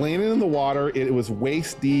 And I landed in the water. It was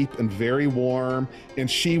waist deep and very warm, and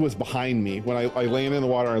she was behind me. When I landed in the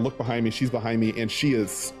water, I look behind me, she's behind me, and she is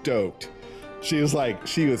stoked. She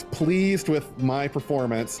was pleased with my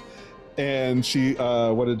performance, and she,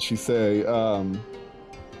 what did she say?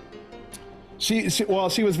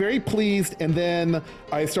 She was very pleased, and then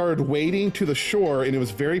I started wading to the shore, and it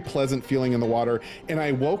was very pleasant feeling in the water. And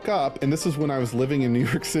I woke up, and this is when I was living in New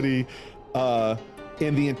York City, and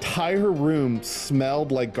the entire room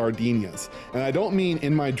smelled like gardenias. And I don't mean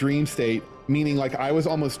in my dream state, meaning like I was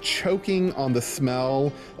almost choking on the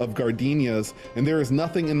smell of gardenias, and there is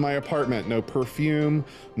nothing in my apartment, no perfume,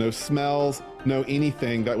 no smells, no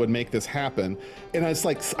anything that would make this happen. And it's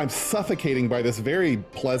like I'm suffocating by this very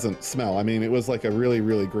pleasant smell. I mean, it was like a really,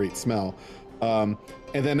 really great smell.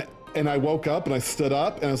 And I woke up and I stood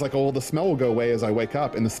up, and I was like, oh, well, the smell will go away as I wake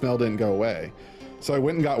up, and the smell didn't go away. So I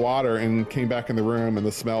went and got water and came back in the room, and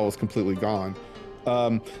the smell was completely gone.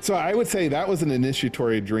 So I would say that was an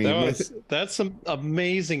initiatory dream. That's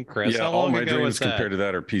amazing, Chris. Yeah, How all long my ago dreams was that? compared to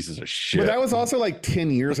that are pieces of shit. But that was also like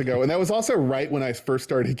 10 years ago, and that was also right when I first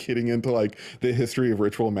started getting into like the history of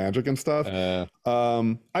ritual magic and stuff.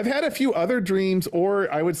 I've had a few other dreams,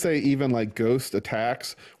 or I would say even like ghost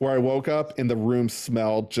attacks, where I woke up and the room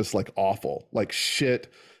smelled just like awful, like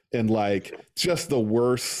shit, and like just the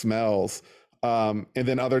worst smells. And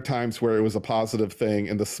then other times where it was a positive thing,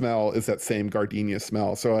 and the smell is that same gardenia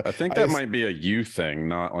smell. So I think that might be a you thing,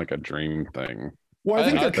 not like a dream thing. Well, I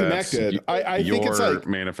think they're connected. I think it's like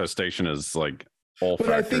manifestation is like olfactory.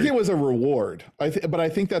 But I think it was a reward. But I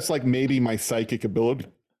think that's like maybe my psychic ability.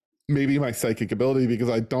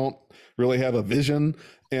 Because I don't really have a vision,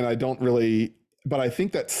 and I don't really. But I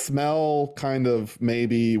think that smell kind of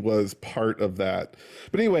maybe was part of that.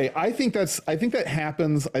 But anyway, I think that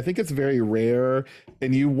happens. I think it's very rare,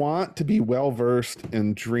 and you want to be well versed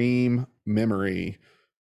in dream memory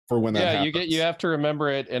for when that Yeah, happens. you have to remember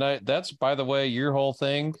it. And that's, by the way, your whole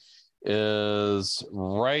thing is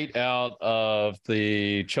right out of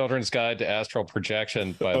the Children's Guide to Astral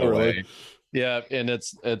Projection, by the really? way. Yeah, and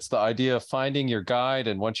it's the idea of finding your guide,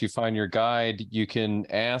 and once you find your guide, you can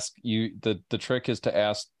ask the trick is to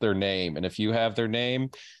ask their name, and if you have their name,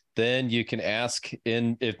 then you can ask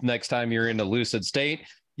if next time you're in a lucid state,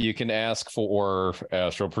 you can ask for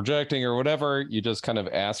astral projecting or whatever. You just kind of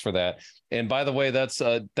ask for that. And by the way, that's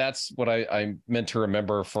what I meant to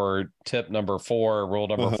remember for tip number 4, rule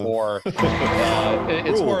number 4.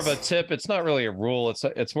 It's more of a tip. It's not really a rule.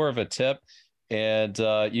 It's more of a tip. And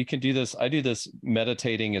you can do this. I do this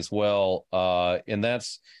meditating as well. And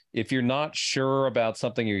that's if you're not sure about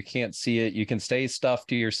something or you can't see it, you can say stuff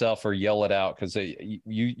to yourself or yell it out. Because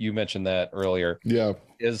you mentioned that earlier. Yeah.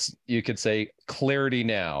 Is you could say clarity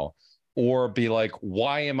now, or be like,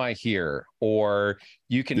 why am I here? Or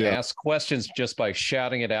you can ask questions just by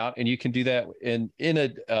shouting it out. And you can do that in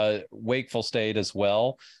a wakeful state as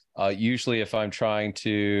well. Usually if I'm trying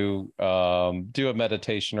to do a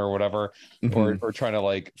meditation or whatever, or trying to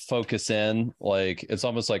like focus in, like it's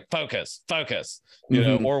almost like focus, you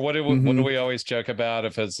know, or what do we always joke about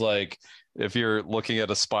if if you're looking at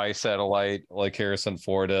a spy satellite like Harrison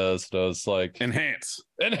Ford does like enhance.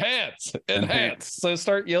 So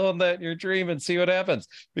start yelling that in your dream and see what happens.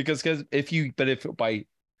 Because if by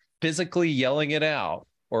physically yelling it out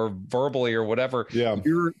or verbally or whatever,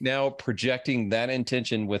 you're now projecting that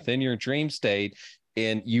intention within your dream state,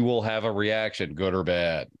 and you will have a reaction, good or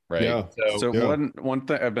bad, right? Yeah. So one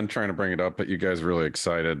thing, I've been trying to bring it up, but you guys are really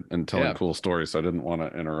excited and telling cool stories, so I didn't want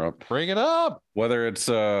to interrupt. Bring it up. Whether it's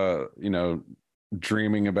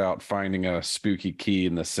dreaming about finding a spooky key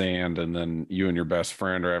in the sand, and then you and your best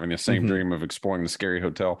friend are having the same dream of exploring the scary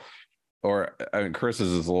hotel, or I mean,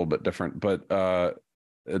 Chris's is a little bit different, but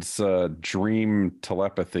it's dream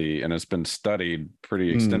telepathy, and it's been studied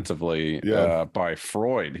pretty extensively by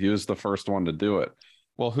Freud. He was the first one to do it.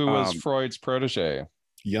 Well, who was Freud's protege?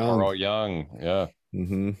 Carl Jung. Yeah.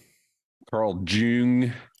 Carl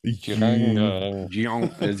Jung.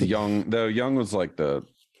 Jung is Jung, though. Jung was like the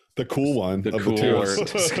cool one, the cooler. He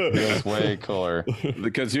was way cooler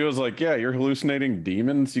because he was like, yeah, you're hallucinating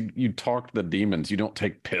demons. You talk to the demons. You don't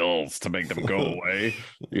take pills to make them go away.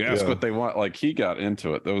 You ask what they want. Like, he got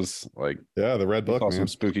into it. Those like the red book, some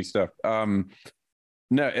spooky stuff.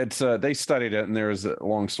 No, it's they studied it, and there's a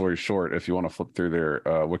long story short. If you want to flip through their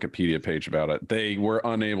Wikipedia page about it, they were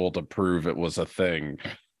unable to prove it was a thing.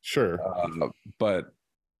 Sure, but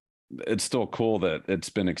it's still cool that it's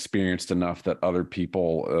been experienced enough that other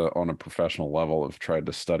people on a professional level have tried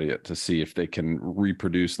to study it to see if they can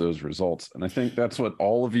reproduce those results. And I think that's what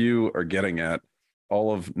all of you are getting at.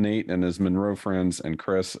 All of Nate and his Monroe friends, and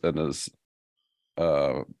Chris and his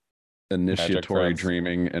initiatory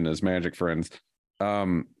dreaming and his magic friends.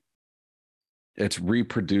 It's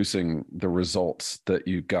reproducing the results that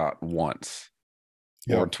you got once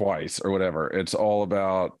or twice or whatever. It's all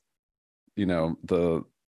about,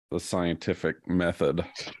 the scientific method.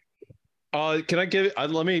 Can I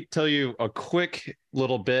let me tell you a quick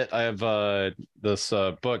little bit. I have this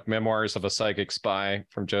book, Memoirs of a Psychic Spy,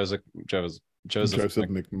 from Joseph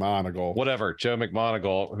McMoneagle. Whatever, Joe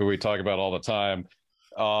McMoneagle, who we talk about all the time.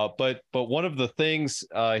 But one of the things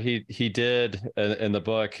he did in the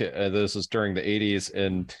book, this was during the 80s,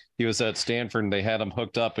 and he was at Stanford, and they had him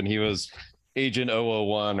hooked up, and he was Agent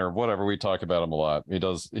 001 or whatever. We talk about him a lot.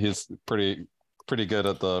 He's pretty good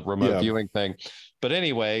at the remote viewing thing. But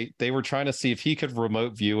anyway, they were trying to see if he could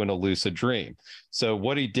remote view in a lucid dream. So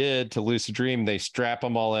what he did to lucid dream, they strap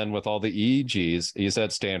him all in with all the EEGs. He's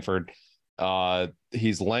at Stanford.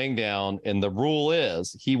 He's laying down, and the rule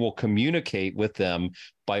is he will communicate with them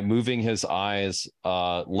by moving his eyes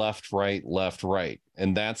left, right.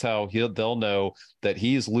 And that's how they'll know that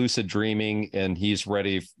he's lucid dreaming and he's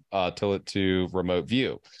ready to remote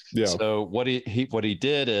view. Yeah. So what he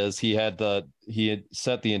did is he had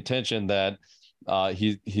set the intention that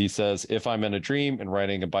he says, if I'm in a dream and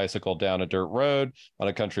riding a bicycle down a dirt road on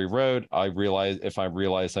a country road, if I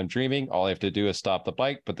realize I'm dreaming, all I have to do is stop the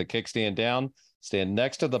bike, put the kickstand down, stand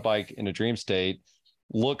next to the bike in a dream state,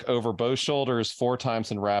 look over both shoulders 4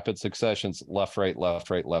 times in rapid successions, left, right, left,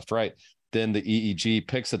 right, left, right. Then the EEG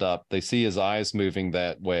picks it up. They see his eyes moving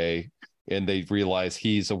that way. and they realize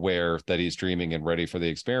he's aware that he's dreaming and ready for the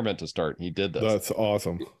experiment to start. He did this. That's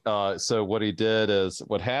awesome. So what he did is,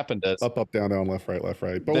 what happened is, Up, down, down, left, right. But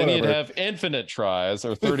then whatever. you'd have infinite tries,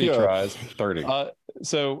 or 30 Yeah. tries. 30.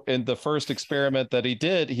 So in the first experiment that he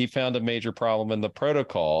did, he found a major problem in the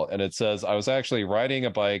protocol. And it says, I was actually riding a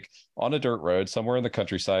bike on a dirt road somewhere in the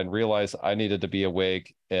countryside and realized I needed to be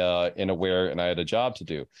awake and aware, and I had a job to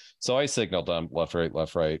do. So I signaled them left, right,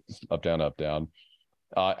 up, down, up, down.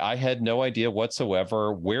 I had no idea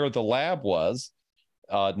whatsoever where the lab was,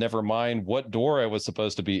 never mind what door I was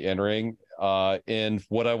supposed to be entering, and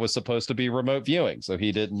what I was supposed to be remote viewing. So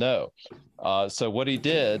he didn't know. So what he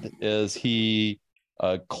did is he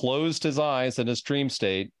closed his eyes in his dream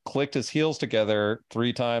state, clicked his heels together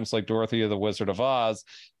 3 times like Dorothy or the Wizard of Oz,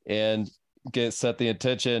 and set the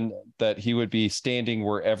intention that he would be standing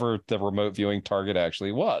wherever the remote viewing target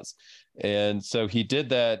actually was. And so he did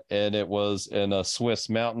that, and it was in a Swiss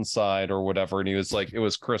mountainside or whatever, and he was like, it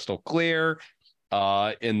was crystal clear.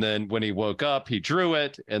 And then when he woke up, he drew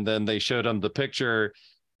it, and then they showed him the picture,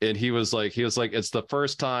 and he was like, it's the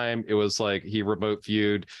first time it was like he remote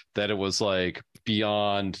viewed that it was like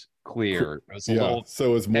beyond clear. It was a little, so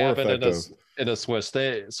it was more effective in a Swiss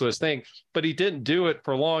thing, but he didn't do it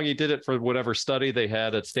for long. He did it for whatever study they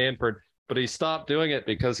had at Stanford, but he stopped doing it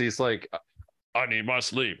because he's like, I need my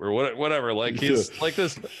sleep, or whatever. Like, he's like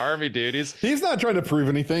this army dude. He's not trying to prove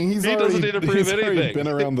anything. He doesn't need to prove anything. Been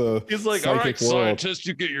around the he's like, all right, world. Scientists,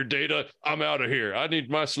 you get your data. I'm out of here. I need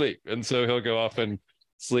my sleep. And so he'll go off and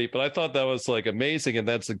sleep. But I thought that was like amazing, and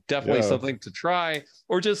that's definitely something to try,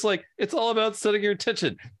 or just like, it's all about setting your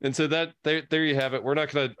intention. And so that there you have it. We're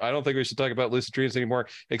not gonna, I don't think we should talk about lucid dreams anymore,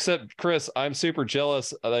 except Chris, I'm super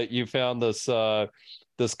jealous that you found this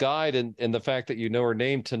this guide, and the fact that you know her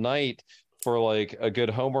name tonight for like a good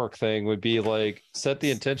homework thing would be like, set the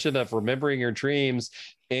intention of remembering your dreams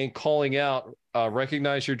and calling out,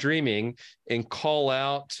 recognize you're dreaming, and call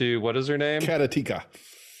out to, what is her name? Katatika.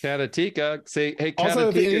 Say, hey, Katatika, also,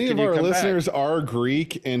 if any can of you our come listeners back? are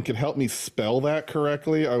Greek and could help me spell that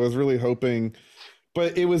correctly, I was really hoping.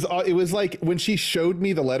 But it was like when she showed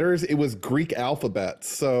me the letters, it was Greek alphabet.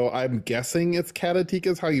 So I'm guessing it's Katatika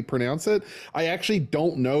is how you pronounce it. I actually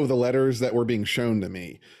don't know the letters that were being shown to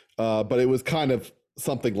me. But it was kind of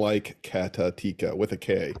something like Katatika with a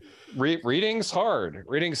K. Reading's hard.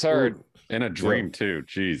 In a dream too.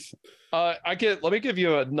 Jeez. Let me give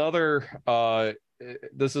you another,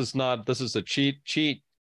 this is a cheat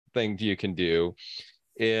thing you can do.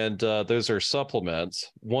 And those are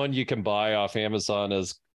supplements. One you can buy off Amazon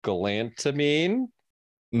is galantamine.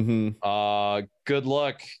 Mm-hmm. Good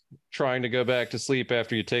luck trying to go back to sleep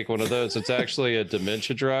after you take one of those. It's actually a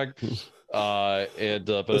dementia drug. But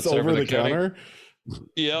it's over the counter.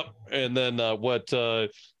 Yep. And then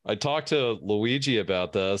I talked to Luigi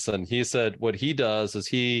about this, and he said what he does is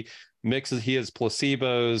he has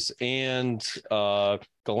placebos and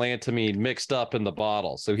galantamine mixed up in the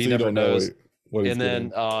bottle, so he never knows. And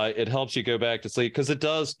then it helps you go back to sleep, because it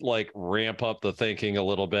does like ramp up the thinking a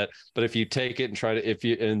little bit. But if you take it and try to, if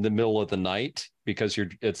you in the middle of the night, because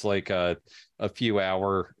it's like a few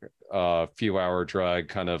hour drug,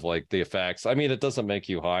 kind of like the effects. I mean, it doesn't make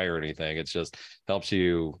you high or anything. It just helps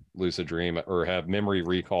you lucid dream or have memory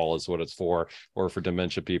recall is what it's for, or for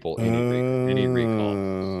dementia people, any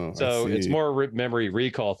recall. So it's more memory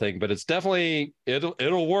recall thing, but it's definitely,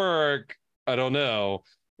 it'll work. I don't know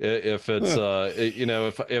if it's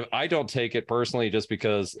if I don't take it personally, just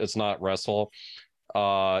because it's not restful.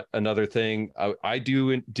 Another thing, I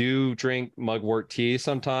do drink mugwort tea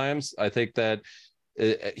sometimes. I think that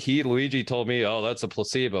Luigi told me, oh, that's a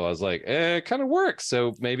placebo. I was like, it kind of works.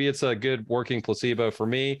 So maybe it's a good working placebo for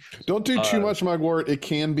me. Don't do too much mugwort. It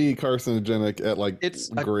can be carcinogenic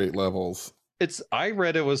at great levels. I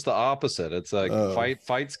read it was the opposite. It's like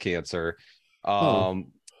fights cancer.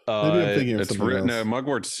 Maybe I'm thinking of something else. No,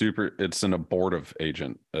 mugwort's super. It's an abortive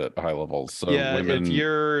agent at high levels. So yeah,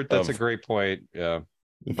 that's a great point. Yeah,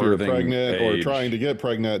 if you're pregnant or trying to get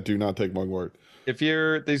pregnant, do not take mugwort.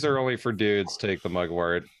 These are only for dudes, take the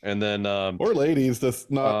mugwort, and then or ladies,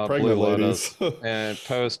 just not pregnant ladies, and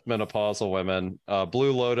post-menopausal women.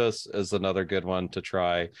 Blue Lotus is another good one to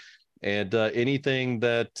try, and anything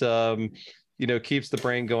that keeps the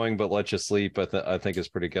brain going but lets you sleep, I think is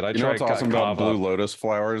pretty good. You know what's awesome about Blue Lotus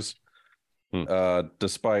flowers,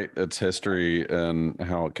 despite its history and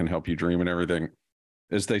how it can help you dream and everything,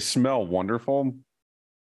 is they smell wonderful.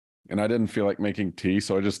 And I didn't feel like making tea,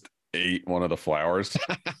 so I just ate one of the flowers.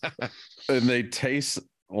 And they taste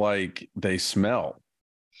like they smell.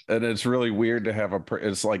 And it's really weird to have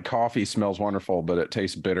it's like coffee smells wonderful, but it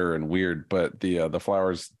tastes bitter and weird. But the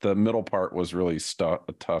flowers, the middle part was really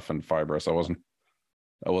tough and fibrous. I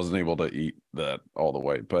wasn't able to eat that all the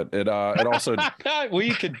way, but it also well,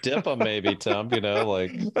 you could dip them maybe, Tom,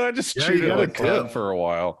 like I just chewed it like cud for a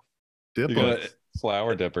while. Dip them.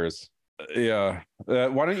 Flower dippers. Yeah.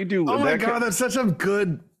 Why don't you do Oh my God, that's such a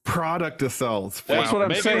good product to sell. That's what I'm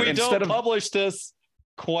maybe saying. we don't publish this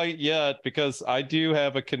quite yet because I do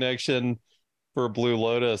have a connection for Blue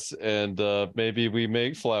Lotus, and maybe we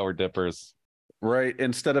make flower dippers. Right.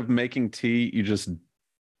 Instead of making tea, you just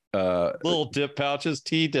little dip pouches,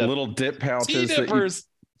 tea dip. Little dip pouches. Tea dippers.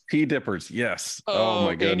 Tea dippers, yes. Oh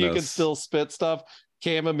my goodness. And you can still spit stuff.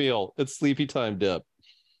 Chamomile. It's sleepy time dip.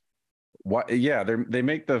 What? Yeah, they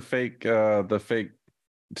make the fake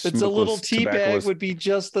It's a little tea bag would be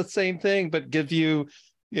just the same thing, but give you,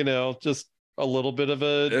 just a little bit of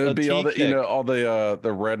a. It would be all the kick. all the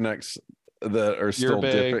rednecks that are still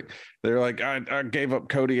dipping. They're like, I gave up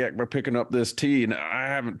Kodiak by picking up this tea, and I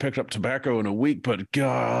haven't picked up tobacco in a week. But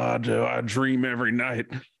God, I dream every night.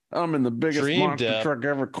 I'm in the biggest monster truck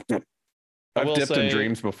ever. I've dipped in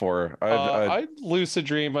dreams before. I lucid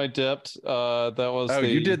dream. I dipped. That was. Oh,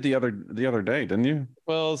 you did the other day, didn't you?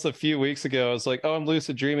 Well, it was a few weeks ago. I was like, I'm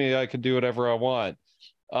lucid dreaming. I can do whatever I want.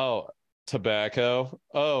 Oh, tobacco.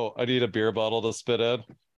 Oh, I need a beer bottle to spit in.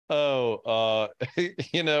 Oh, I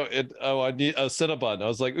need a Cinnabon. I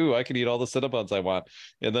was like, ooh, I can eat all the Cinnabons I want.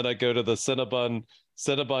 And then I go to the Cinnabon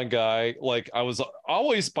guy. Like, I was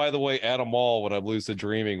always, by the way, at a mall when I'm lucid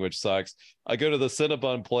dreaming, which sucks. I go to the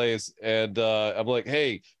Cinnabon place and I'm like,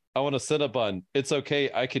 hey, I want a Cinnabon. It's okay.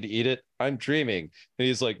 I could eat it. I'm dreaming. And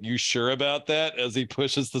he's like, you sure about that? As he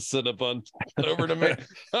pushes the Cinnabon over to me.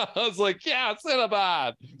 I was like, yeah,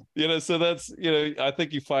 Cinnabon. So that's, I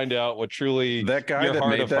think you find out what truly that guy that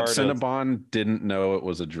made that Cinnabon didn't know it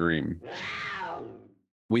was a dream.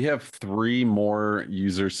 We have 3 more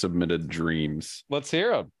user submitted dreams. Let's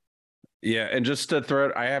hear them. Yeah, and just to throw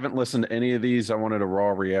it, I haven't listened to any of these. I wanted a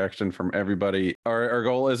raw reaction from everybody. Our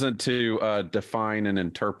goal isn't to define and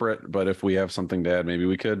interpret, but if we have something to add, maybe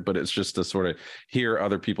we could. But it's just to sort of hear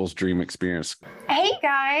other people's dream experience. Hey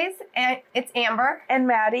guys, it's Amber and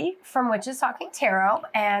Maddie from Witches Talking Tarot,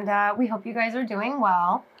 and we hope you guys are doing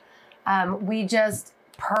well. We just,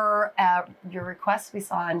 per your request we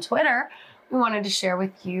saw on Twitter, we wanted to share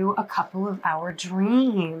with you a couple of our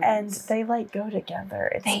dreams. And they go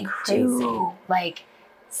together. It's crazy. Do.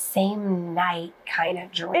 Same night kind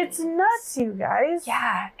of dreams. It's nuts, you guys.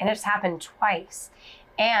 Yeah, and it's happened twice.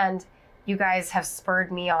 And you guys have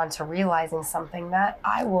spurred me on to realizing something that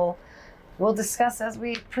we'll discuss as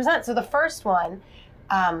we present. So the first one,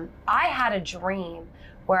 I had a dream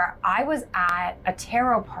where I was at a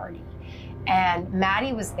tarot party and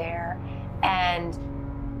Maddie was there, and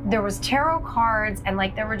there was tarot cards and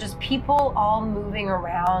there were just people all moving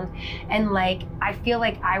around, and I feel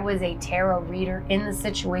like I was a tarot reader in the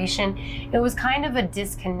situation. It was kind of a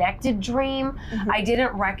disconnected dream. Mm-hmm. I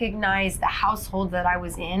didn't recognize the household that I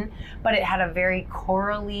was in, but it had a very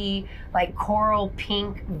corally, coral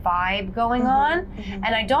pink vibe going on. Mm-hmm.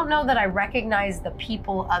 And I don't know that I recognized the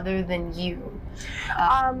people other than you.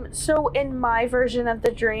 So in my version of the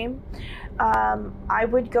dream, I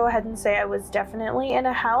would go ahead and say I was definitely in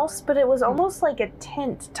a house, but it was almost like a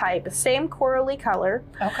tent type, same corally color.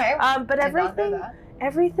 Okay. But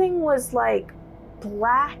everything was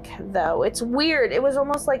black though. It's weird. It was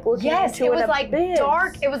almost like looking into it was abyss.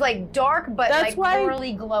 Dark. It was dark, but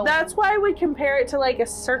corally glowing. That's why I would compare it to a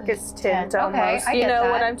circus tent almost. Okay, I you get know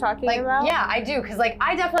that. what I'm talking about? Yeah, I do, because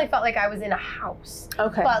I definitely felt like I was in a house.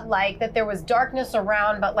 Okay. But that there was darkness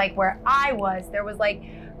around, but where I was, there was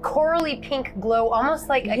corally pink glow, almost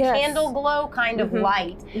like a candle glow kind of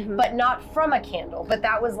light, but not from a candle, but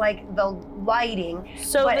that was the lighting,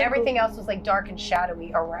 but everything else was dark and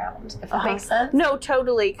shadowy around, if that makes sense. No,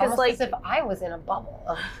 totally, because as if I was in a bubble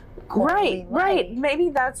of corally light. Right. Maybe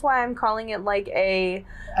that's why I'm calling it a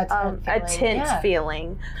tent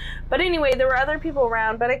feeling. But anyway, there were other people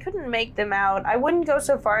around, but I couldn't make them out. I wouldn't go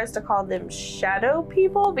so far as to call them shadow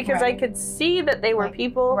people, because I could see that they were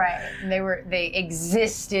people. Right. They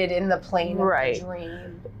existed in the plane of the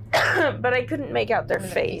dream. But I couldn't make out their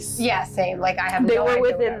face. Yeah, same. I have they no were idea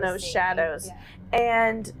within those shadows. Yeah.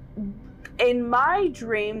 And in my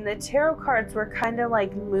dream, the tarot cards were kind of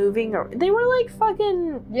moving. They were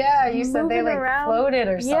fucking. Yeah, you said they floated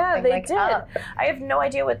or something. Yeah, they did. I have no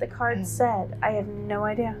idea what the cards said. I have no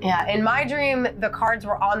idea. Yeah, in my dream, the cards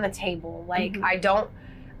were on the table.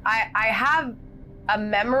 I have a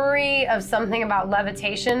memory of something about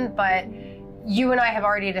levitation, but you and I have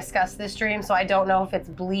already discussed this dream, so I don't know if it's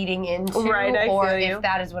bleeding into or if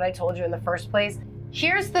that is what I told you in the first place.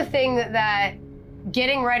 Here's the thing that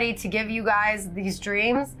getting ready to give you guys these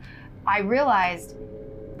dreams, I realized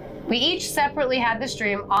we each separately had this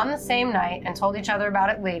dream on the same night and told each other about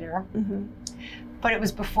it later. But it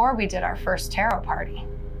was before we did our first tarot party.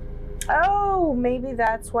 Oh, maybe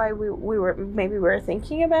that's why we were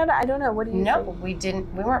thinking about it. I don't know. What do you think? We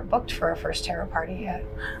didn't. We weren't booked for a first tarot party yet.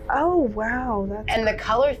 Oh wow, and the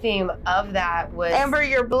color theme of that was Amber.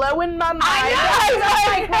 You're blowing my mind. I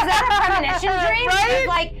know. Was that a premonition dream? Right?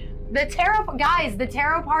 Like the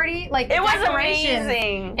tarot party. Like it was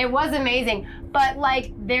amazing. It was amazing. But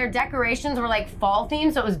like their decorations were like fall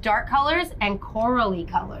themed, so it was dark colors and corally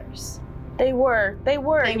colors. They were.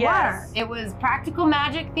 Yes. It was practical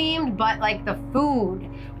magic themed, but like the food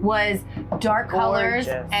was dark colors,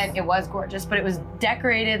 and it was gorgeous, but it was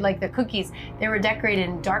decorated like the cookies. They were decorated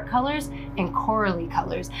in dark colors and corally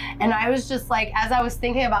colors. And I was just like, as I was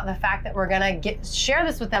thinking about the fact that we're gonna share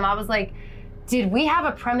this with them, I was like, did we have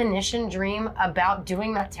a premonition dream about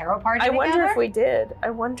doing that tarot party together? wonder if we did. I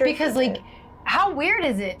wonder because how weird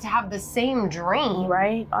is it to have the same dream?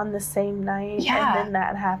 Right, on the same night, and then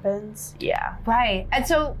that happens. Yeah. Right, and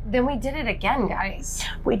so then we did it again, guys.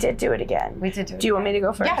 We did do it again. Do you want me to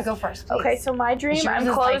go first? Yeah, go first, please. Okay, so my dream,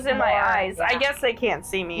 I'm closing my eyes. Yeah. I guess they can't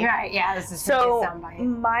see me. Right, yeah, this is so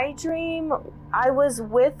my dream, I was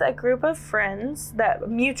with a group of friends,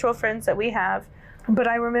 mutual friends that we have, but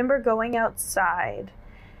I remember going outside,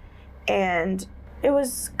 and it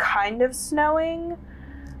was kind of snowing.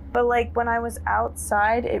 But like when I was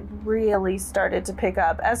outside, it really started to pick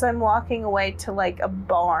up as I'm walking away to like a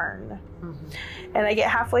barn. And I get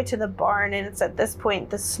halfway to the barn, and it's at this point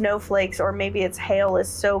the snowflakes, or maybe it's hail, is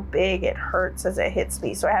so big it hurts as it hits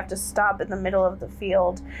me. So I have to stop in the middle of the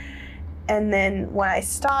field. And then when I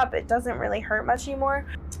stop, it doesn't really hurt much anymore,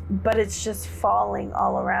 but it's just falling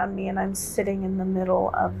all around me, and I'm sitting in the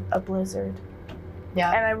middle of a blizzard.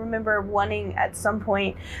 Yeah. And I remember wanting at some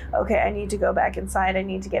point, okay, I need to go back inside. I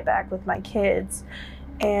need to get back with my kids.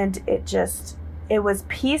 And it was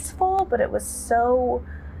peaceful, but it was so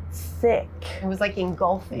thick. It was like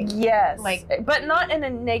engulfing. Yes. But not in a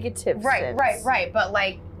negative sense. Right. But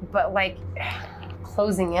like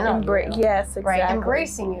closing in on you. Yes, exactly. Right,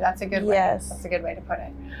 embracing you. That's a good way. Yes. That's a good way to put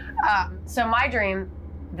it. So my dream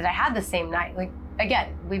that I had the same night, like,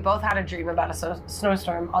 again, we both had a dream about a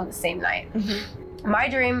snowstorm on the same night. My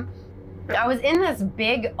dream, I was in this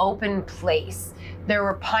big open place. There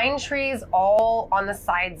were pine trees all on the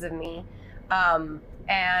sides of me.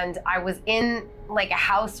 And I was in like a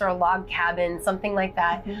house or a log cabin, something like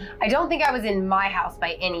that. I don't think I was in my house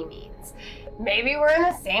by any means. Maybe we're in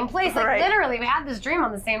the same place. Like literally, we had this dream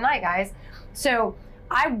on the same night, guys. So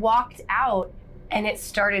I walked out, and it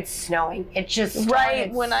started snowing. It just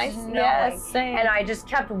started snowing. And I just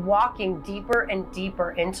kept walking deeper and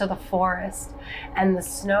deeper into the forest. And the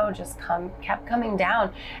snow just kept coming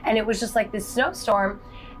down. And it was just like this snowstorm.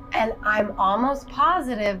 And I'm almost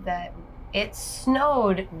positive that it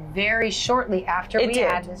snowed very shortly after we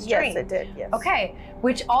had this dream. Yes, it did. Yes. Okay,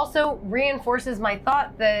 which also reinforces my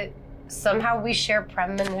thought that somehow we share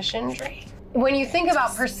premonition dreams. When you think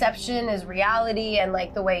about perception as reality and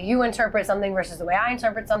like the way you interpret something versus the way I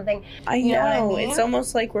interpret something, you know what I mean? It's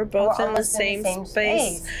almost like we're both in the same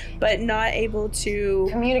space, but not able to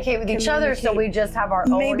communicate with each other, so we just have our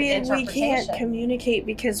own interpretation. Maybe we can't communicate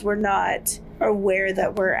because we're not aware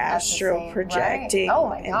that we're astral projecting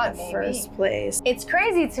in the first place. It's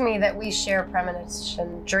crazy to me that we share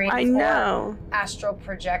premonition dreams. I know. Astral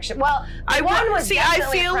projection. Well, one was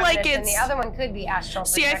definitely I feel like the other one could be astral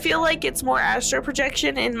projection. I feel like it's more astral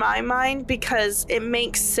projection in my mind because it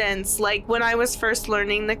makes sense. Like when I was first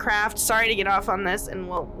learning the craft, sorry to get off on this, and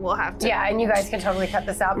we'll have to. Yeah, and you guys can totally cut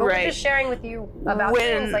this out, but we're just sharing with you about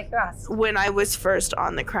things like us. When I was first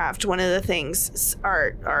on the craft, one of the things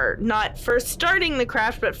are not first starting the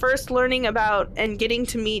craft, but first learning about and getting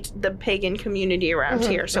to meet the pagan community around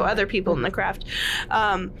here, so other people in the craft.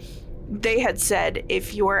 They had said,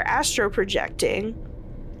 if you're astro projecting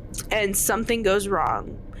and something goes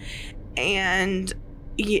wrong and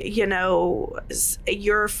you know,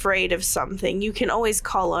 you're afraid of something, you can always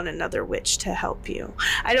call on another witch to help you.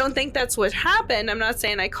 I don't think that's what happened. I'm not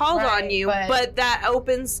saying I called on you, but that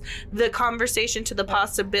opens the conversation to the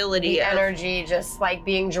possibility the energy just like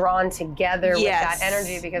being drawn together with that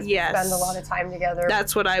energy, because we spend a lot of time together.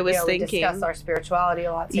 That's what I was thinking. We discuss our spirituality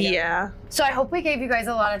a lot together. Yeah. So I hope we gave you guys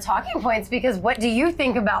a lot of talking points, because what do you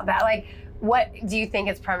think about that? Like, what do you think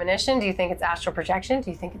it's premonition? Do you think it's astral projection?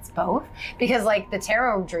 Do you think it's both? Because like the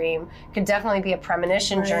tarot dream could definitely be a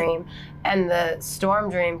premonition dream, and the storm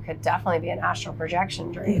dream could definitely be an astral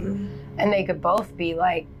projection dream. And they could both be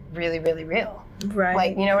like really, really real. Right.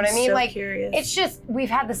 Like, you know what I mean? So Like, curious. it's just, we've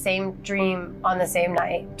had the same dream on the same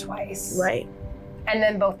night twice. Right. And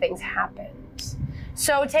then both things happened.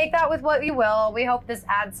 So take that with what you will. We hope this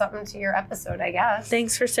adds something to your episode, I guess.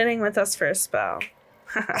 Thanks for sitting with us for a spell.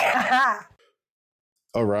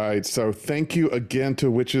 All right. So thank you again to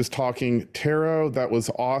Witches Talking Tarot. That was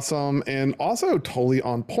awesome. And also totally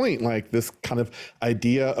on point, like this kind of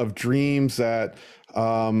idea of dreams that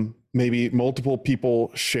maybe multiple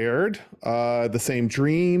people shared the same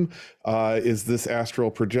dream. Is this astral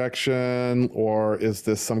projection, or is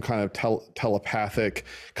this some kind of telepathic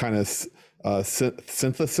kind of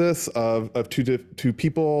synthesis of two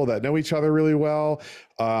people that know each other really well?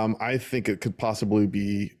 I think it could possibly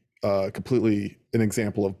be completely an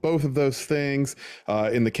example of both of those things.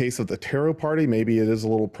 In the case of the tarot party, maybe it is a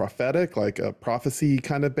little prophetic, like a prophecy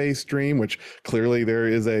kind of based dream, which clearly there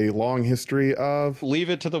is a long history of. Leave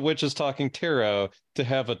it to the Witches Talking Tarot to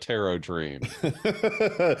have a tarot dream.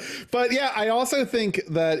 But yeah, I also think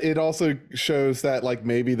that it also shows that like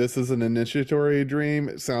maybe this is an initiatory dream.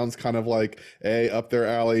 It sounds kind of like A, up their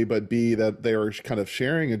alley, but B, that they are kind of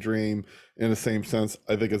sharing a dream in the same sense.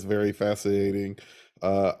 I think is very fascinating.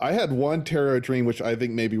 I had one tarot dream, which I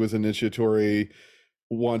think maybe was initiatory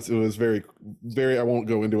once. It was very, very, I won't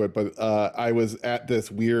go into it, but I was at this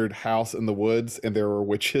weird house in the woods and there were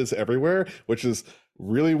witches everywhere, which is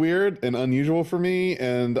really weird and unusual for me.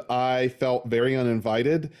 And I felt very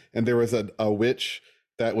uninvited. And there was a witch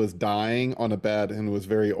that was dying on a bed and was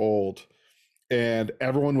very old. And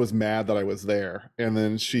everyone was mad that I was there. And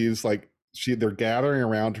then she's like, they're gathering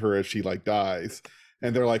around her as she like dies.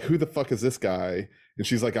 And they're like, who the fuck is this guy? And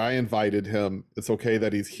she's like, I invited him. It's okay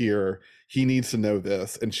that he's here. He needs to know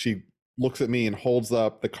this. And she looks at me and holds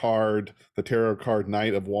up the card, the tarot card,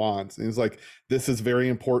 Knight of Wands. And he's like, this is very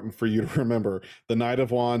important for you to remember. The Knight of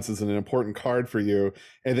Wands is an important card for you.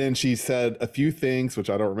 And then she said a few things, which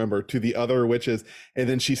I don't remember, to the other witches. And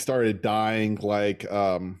then she started dying like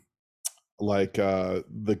the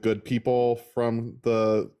good people from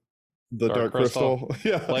the dark crystal.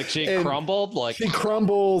 Yeah, like she crumbled. Like she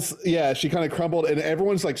crumbles. Yeah, she kind of crumbled, and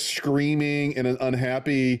everyone's like screaming and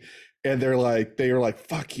unhappy. And they were like,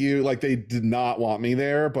 fuck you. Like they did not want me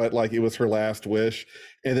there, but like it was her last wish.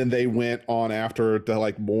 And then they went on after to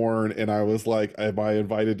like mourn. And I was like, am I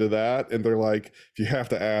invited to that? And they're like, you have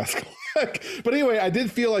to ask. But anyway, I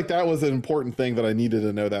did feel like that was an important thing, that I needed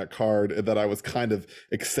to know that card, and that I was kind of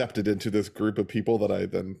accepted into this group of people that I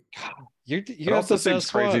then. You're also seems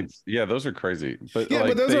crazy. Ones. Yeah, those are crazy. But yeah, like,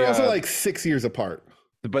 but those are also like 6 years apart.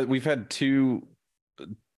 But we've had two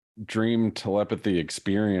dream telepathy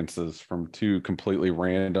experiences from two completely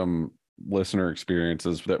random listener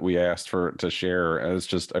experiences that we asked for to share. And it's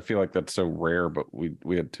just, I feel like that's so rare, but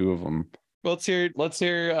we had two of them. Well, let's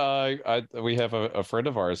hear we have a friend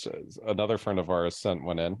of ours, another friend of ours sent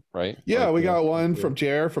one in, right? Yeah, like, we got one from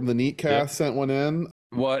Jer from the Neatcast, sent one in.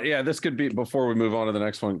 Well, yeah, this could be, before we move on to the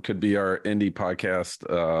next one, could be our indie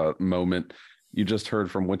podcast moment. You just heard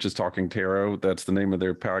from Witches Talking Tarot. That's the name of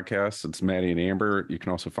their podcast. It's Maddie and Amber. You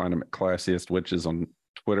can also find them at Classiest Witches on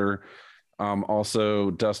Twitter.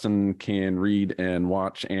 Also, Dustin can read and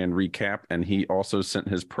watch and recap, and he also sent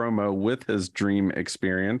his promo with his dream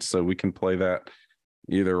experience, so we can play that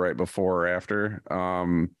either right before or after.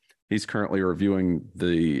 He's currently reviewing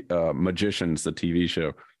the Magicians, the TV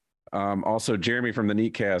show. Also, Jeremy from the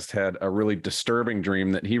Neatcast had a really disturbing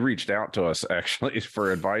dream that he reached out to us actually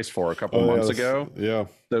for advice for a couple months ago. Yeah.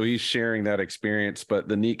 So he's sharing that experience. But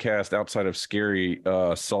the Neatcast, outside of scary,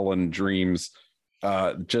 sullen dreams,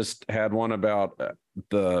 just had one about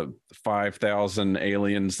the 5,000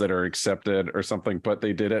 aliens that are accepted or something, but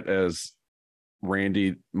they did it as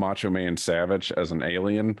Randy Macho Man Savage as an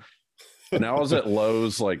alien. And I was at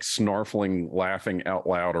Lowe's, like snarfling, laughing out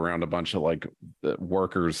loud around a bunch of like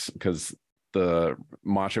workers because the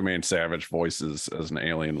Macho Man Savage voices as an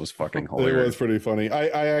alien was fucking hilarious. It was pretty funny.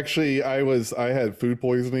 I had food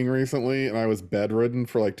poisoning recently, and I was bedridden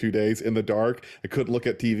for like 2 days in the dark. I couldn't look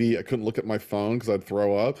at TV. I couldn't look at my phone because I'd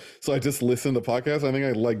throw up. So I just listened to podcasts. I think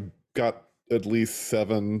I like got at least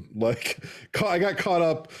 7, like I got caught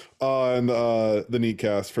up on the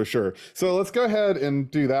Neatcast for sure. So let's go ahead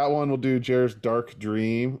and do that one. We'll do Jer's Dark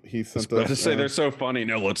Dream. He sent us to say they're so funny.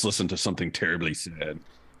 No, let's listen to something terribly sad.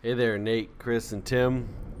 Hey there, Nate, Chris, and Tim.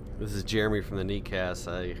 This is Jeremy from the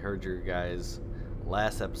Neatcast. I heard your guys'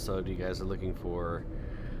 last episode. You guys are looking for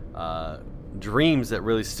dreams that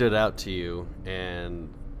really stood out to you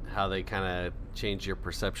and how they kind of change your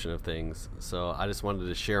perception of things. So I just wanted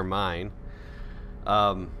to share mine.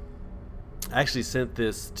 I actually sent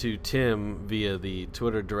this to Tim via the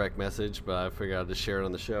Twitter direct message, but I figured I'd just share it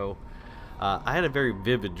on the show. I had a very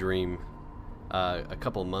vivid dream a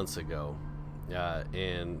couple months ago,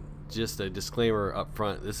 and just a disclaimer up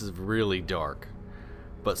front, this is really dark,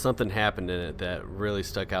 but something happened in it that really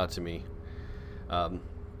stuck out to me.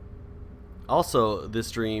 Also, this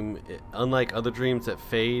dream, unlike other dreams that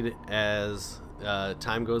fade as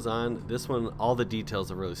time goes on, this one, all the details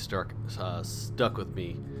have really stuck with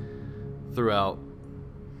me throughout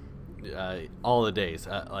all the days.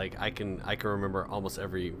 Like I can remember almost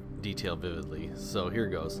every detail vividly. So here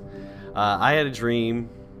goes. I had a dream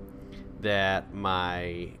that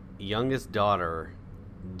my youngest daughter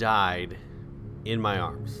died in my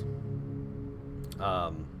arms.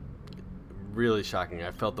 Really shocking.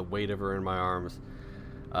 I felt the weight of her in my arms,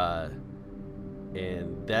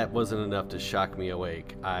 and that wasn't enough to shock me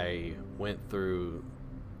awake. I went through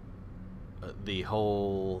the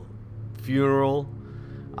whole funeral.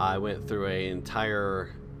 I went through an entire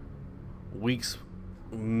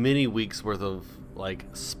many weeks worth of like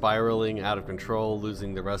spiraling out of control,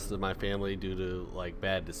 losing the rest of my family due to like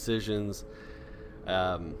bad decisions,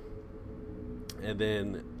 and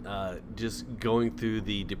then just going through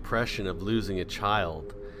the depression of losing a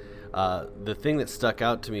child. The thing that stuck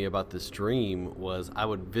out to me about this dream was I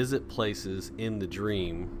would visit places in the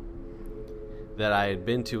dream that I had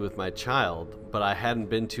been to with my child, but I hadn't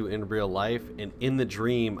been to in real life. And in the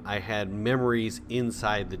dream, I had memories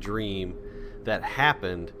inside the dream that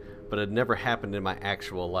happened, but had never happened in my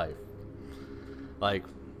actual life. Like,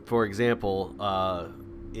 for example,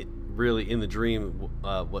 it really in the dream,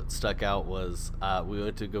 what stuck out was we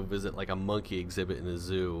went to go visit like a monkey exhibit in the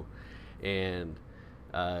zoo, and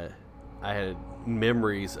I had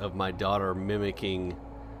memories of my daughter mimicking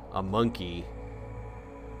a monkey,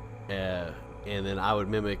 and then I would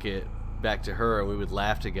mimic it back to her, and we would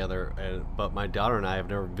laugh together. But my daughter and I have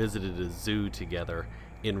never visited a zoo together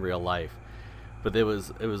in real life. But it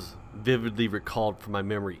was vividly recalled from my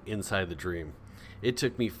memory inside the dream. It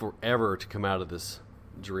took me forever to come out of this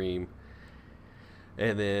dream.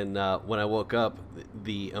 And then when I woke up,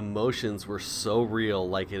 the emotions were so real,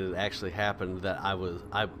 like it had actually happened, that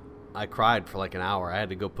I cried for like an hour. I had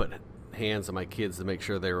to go put hands on my kids to make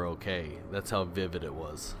sure they were okay. That's how vivid it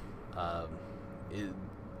was.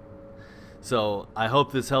 So I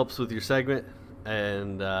hope this helps with your segment,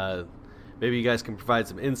 and maybe you guys can provide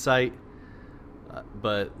some insight.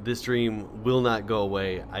 But this dream will not go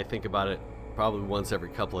away. I think about it probably once every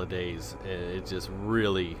couple of days, and it just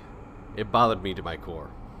really, it bothered me to my core.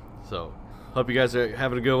 So hope you guys are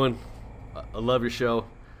having a good one. I love your show,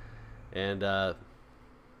 and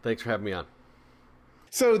thanks for having me on.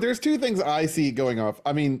 So there's two things I see going off.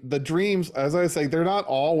 I mean, the dreams, as I say, they're not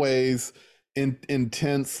always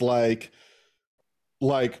intense like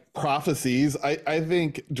prophecies. I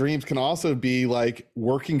think dreams can also be like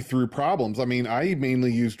working through problems. I mean, I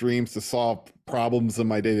mainly use dreams to solve problems in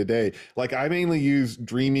my day-to-day. Like I mainly use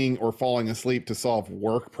dreaming or falling asleep to solve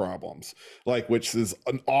work problems, like, which is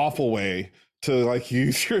an awful way to like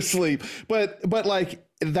use your sleep. But like,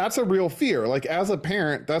 that's a real fear. Like as a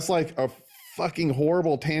parent, that's like a fucking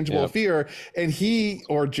horrible tangible fear, and he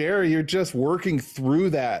or Jerry, you're just working through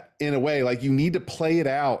that in a way. Like you need to play it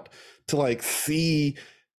out to like see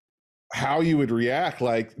how you would react,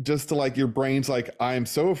 like just to like your brain's like, I'm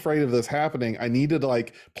so afraid of this happening, I need to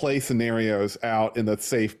like play scenarios out in that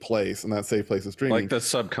safe place, and that safe place is dreaming. Like the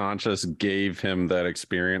subconscious gave him that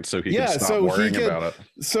experience so he could stop worrying about it.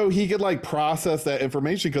 So he could like process that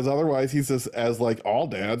information, because otherwise he's just, as like all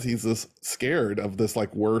dads, he's just scared of this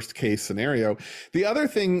like worst case scenario. The other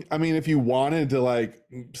thing, I mean, if you wanted to like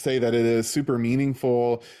say that it is super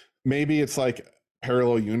meaningful, maybe it's like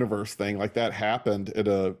parallel universe thing, like that happened in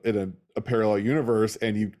a parallel universe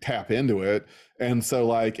and you tap into it, and so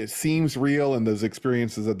like it seems real, and those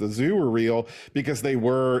experiences at the zoo were real because they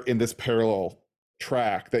were in this parallel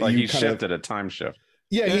track that like you he shifted a time shift.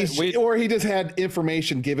 Yeah, or he just had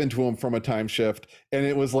information given to him from a time shift, and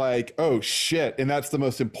it was like, oh shit, and that's the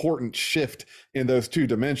most important shift in those two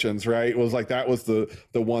dimensions, right? It was like that was the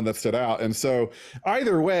one that stood out, and so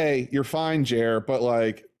either way, you're fine, Jer, but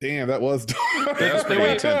like, damn, that was dark. That's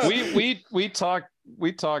pretty intense.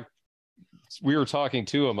 We were talking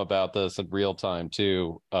to him about this in real time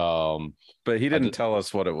too. But he didn't tell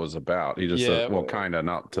us what it was about. He just said, well, kind of,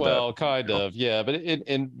 not to well, that. kind of, yeah. But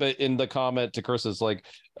in the comment to Chris is like,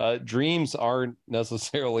 dreams aren't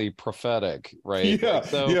necessarily prophetic, right? Yeah, like,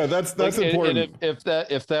 so, yeah, that's like, important. And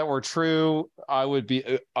if that were true, I would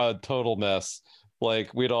be a total mess.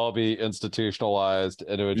 like we'd all be institutionalized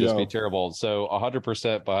and it would just be terrible. So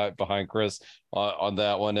 100% behind Chris on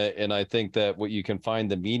that one. And I think that what you can find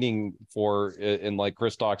the meaning for, and like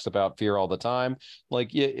Chris talks about fear all the time,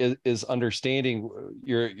 like is understanding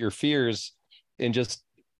your fears and just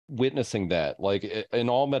witnessing that. Like in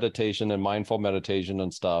all meditation and mindful meditation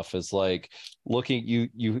and stuff is like looking,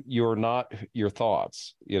 you're not your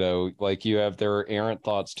thoughts, you know, like you have their errant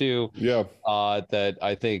thoughts too. That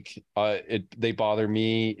I think they bother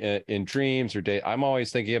me in dreams or day. I'm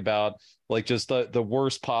always thinking about like just the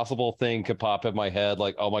worst possible thing could pop in my head,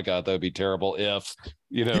 like, oh my god, that would be terrible if,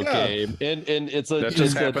 you know, game. And it's that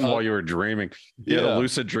just happened while you were dreaming. You had a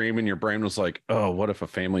lucid dream and your brain was like, oh, what if a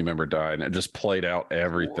family member died? And it just played out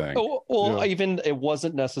everything. Well, even it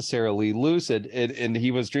wasn't necessarily lucid, and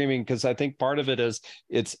he was dreaming, because I think part of it is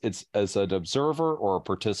it's as an observer or a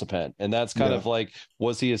participant, and that's kind of like,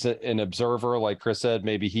 was he as an observer, like Chris said,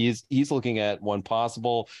 maybe he's looking at one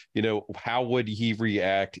possible, you know, how would he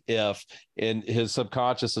react if, and his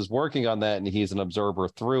subconscious is working on that, and he's an observer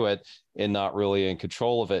through it and not really in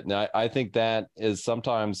control of it. And I think that is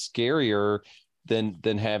sometimes scarier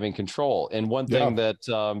than having control. And one thing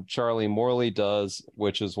that Charley Moorely does,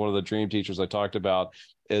 which is one of the dream teachers I talked about,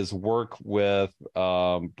 is work with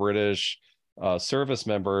British service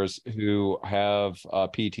members who have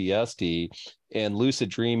PTSD, and lucid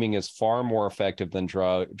dreaming is far more effective than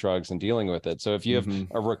drugs in dealing with it. So if you have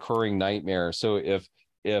a recurring nightmare, so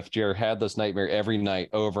if Jared had this nightmare every night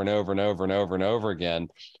over and over and over and over and over again,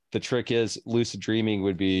 the trick is lucid dreaming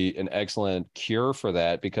would be an excellent cure for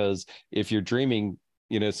that. Because if you're dreaming,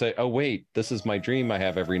 you know, say, oh wait, this is my dream I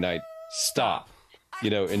have every night, stop, you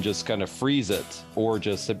know, and just kind of freeze it, or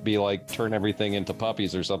just be like, turn everything into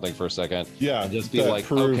puppies or something for a second. And just be like,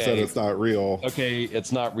 proves that it's not real. Okay,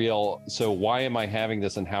 it's not real. So why am I having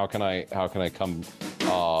this, and how can I come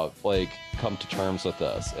come to terms with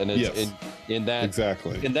this? And it's in that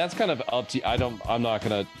exactly. And that's kind of up to you. I'm not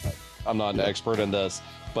an expert in this,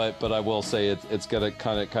 but I will say it's gonna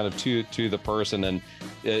kind of to the person. And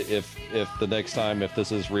if the next time, if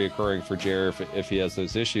this is reoccurring for Jared, if he has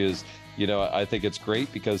those issues, you know, I think it's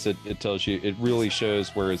great, because it tells you, it really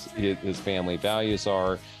shows where his family values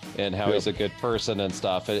are, and how he's a good person and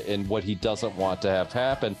stuff, and what he doesn't want to have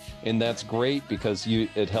happen. And that's great, because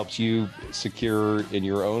it helps you secure in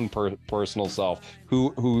your own personal self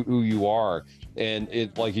who you are. And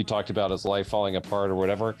it, like you talked about, his life falling apart or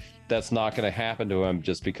whatever, that's not going to happen to him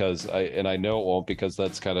just because I know it won't, because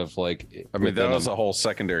that's kind of like, I mean, that was a whole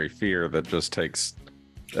secondary fear that just takes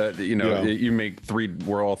you make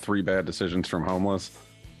we're all three bad decisions from homeless,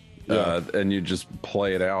 and you just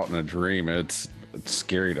play it out in a dream. It's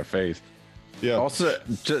scary to face. Also,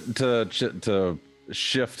 to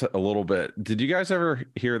shift a little bit, did you guys ever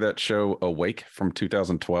hear that show Awake from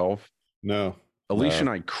 2012? No. Alicia and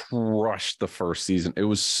I crushed the first season. It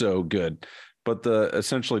was so good. But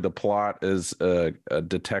essentially the plot is a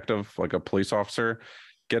detective, like a police officer,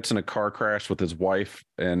 gets in a car crash with his wife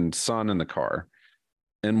and son in the car.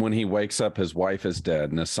 And when he wakes up, his wife is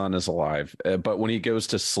dead and his son is alive. But when he goes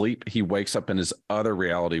to sleep, he wakes up in his other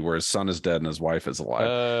reality where his son is dead and his wife is alive.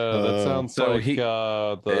 That sounds like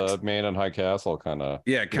the Man in High Castle kind of.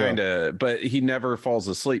 Yeah, kind of. But he never falls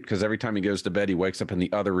asleep, because every time he goes to bed, he wakes up in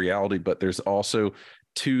the other reality. But there's also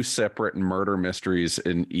two separate murder mysteries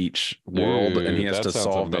in each world, and he has to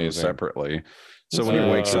solve them separately. So when he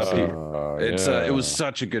wakes up, it was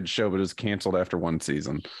such a good show, but it was canceled after one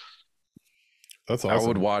season. That's awesome. I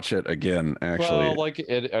would watch it again, actually. Well,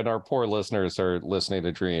 and our poor listeners are listening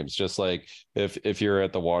to dreams. Just like if you're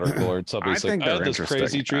at the water cooler and somebody's like, I had this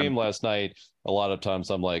crazy dream last night. A lot of times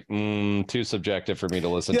I'm like, too subjective for me to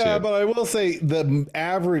listen to. Yeah, but I will say the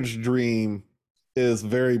average dream is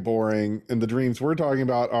very boring, and the dreams we're talking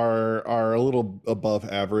about are a little above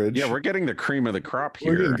average. Yeah, we're getting the cream of the crop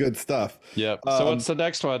here. We're getting good stuff. Yep. So what's the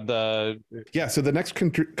next one? So the next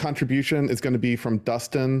contribution is going to be from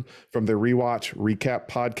Dustin from the Rewatch Recap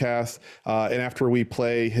podcast. And after we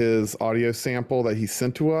play his audio sample that he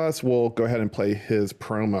sent to us, we'll go ahead and play his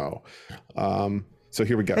promo. So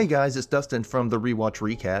here we go. Hey guys, it's Dustin from the Rewatch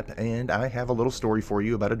Recap, and I have a little story for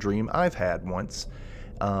you about a dream I've had once.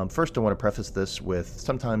 First, I want to preface this with,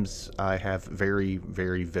 sometimes I have very,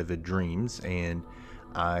 very vivid dreams, and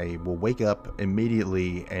I will wake up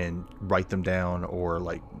immediately and write them down, or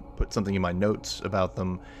like put something in my notes about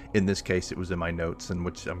them. In this case, it was in my notes, in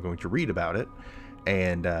which I'm going to read about it.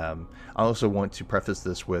 And I also want to preface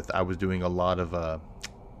this with, I was doing a lot of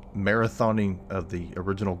marathoning of the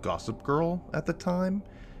original Gossip Girl at the time,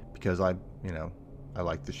 because I I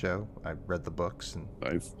like the show. I read the books, and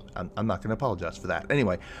Nice. I'm not going to apologize for that.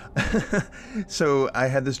 Anyway, so I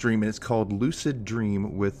had this dream, and it's called Lucid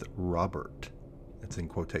Dream with Robert. It's in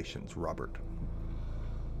quotations, Robert.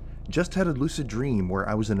 Just had a lucid dream where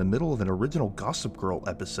I was in the middle of an original Gossip Girl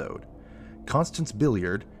episode. Constance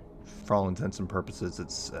Billiard, for all intents and purposes,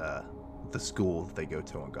 it's the school that they go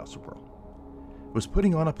to on Gossip Girl, was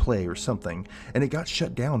putting on a play or something, and it got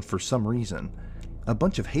shut down for some reason. A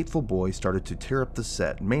bunch of hateful boys started to tear up the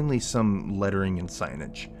set, mainly some lettering and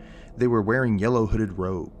signage. They were wearing yellow hooded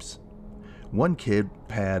robes. One kid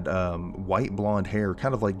had white blonde hair,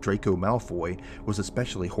 kind of like Draco Malfoy, was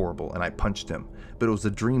especially horrible, and I punched him, but it was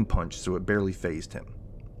a dream punch, so it barely fazed him.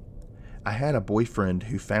 I had a boyfriend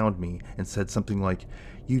who found me and said something like,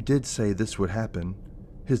 "You did say this would happen."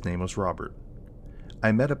 His name was Robert.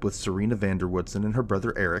 I met up with Serena Vanderwoodson and her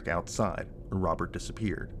brother Eric outside. Robert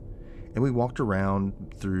disappeared, and we walked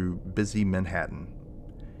around through busy Manhattan.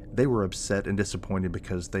 They were upset and disappointed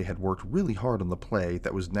because they had worked really hard on the play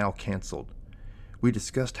that was now canceled. We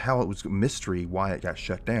discussed how it was a mystery why it got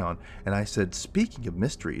shut down, and I said, "Speaking of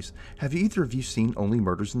mysteries, have either of you seen Only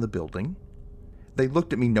Murders in the Building?" They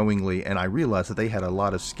looked at me knowingly, and I realized that they had a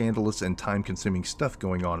lot of scandalous and time-consuming stuff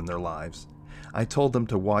going on in their lives. I told them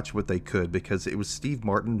to watch what they could because it was Steve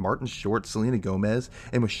Martin, Martin Short, Selena Gomez,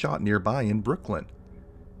 and was shot nearby in Brooklyn.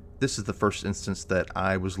 This is the first instance that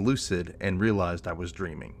I was lucid and realized I was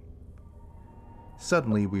dreaming.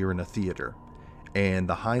 Suddenly, we were in a theater, and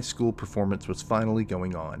the high school performance was finally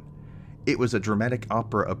going on. It was a dramatic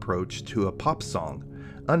opera approach to a pop song,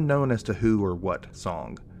 unknown as to who or what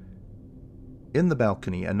song. In the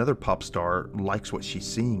balcony, another pop star likes what she's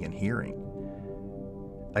seeing and hearing.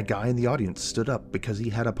 A guy in the audience stood up because he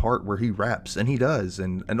had a part where he raps, and he does,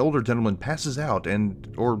 and an older gentleman passes out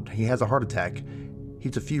or he has a heart attack.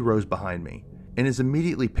 He's a few rows behind me, and is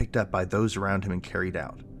immediately picked up by those around him and carried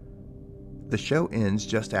out. The show ends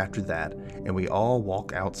just after that, and we all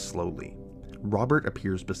walk out slowly. Robert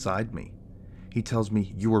appears beside me. He tells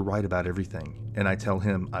me, "You were right about everything," and I tell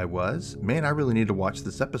him, "I was? Man, I really need to watch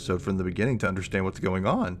this episode from the beginning to understand what's going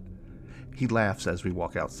on." He laughs as we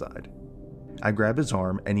walk outside. I grab his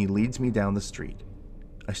arm, and he leads me down the street.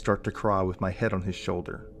 I start to cry with my head on his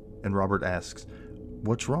shoulder, and Robert asks,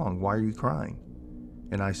 "What's wrong? Why are you crying?"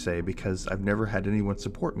 And I say, "Because I've never had anyone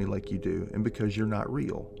support me like you do, and because you're not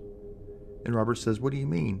real." And Robert says, "What do you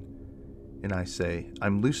mean?" And I say,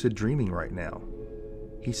 "I'm lucid dreaming right now."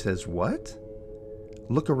 He says, "What?"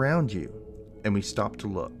 "Look around you." And we stop to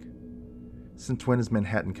look. Since when is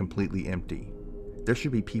Manhattan completely empty? There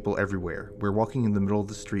should be people everywhere. We're walking in the middle of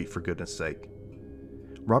the street, for goodness sake.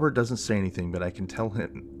 Robert doesn't say anything, but I can tell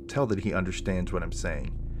that he understands what I'm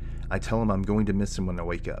saying. I tell him I'm going to miss him when I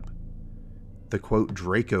wake up. The quote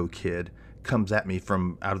Draco kid comes at me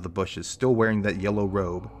from out of the bushes, still wearing that yellow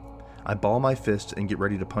robe. I ball my fist and get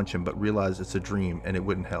ready to punch him, but realize it's a dream and it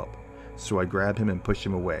wouldn't help. So I grab him and push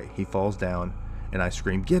him away. He falls down, and I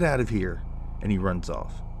scream, "Get out of here!" And he runs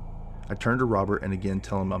off. I turn to Robert and again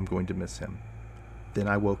tell him I'm going to miss him. Then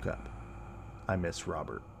I woke up. I miss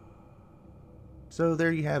Robert. So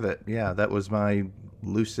there you have it. Yeah, that was my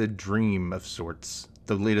lucid dream of sorts.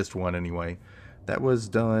 The latest one, anyway. That was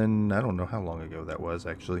done, I don't know how long ago that was,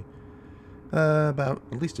 actually. About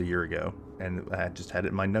at least a year ago. And I just had it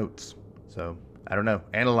in my notes. So, I don't know.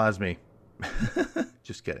 Analyze me.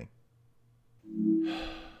 Just kidding.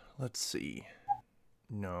 Let's see.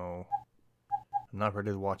 No. I'm not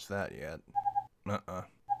ready to watch that yet.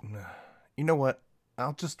 You know what?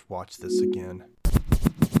 I'll just watch this again.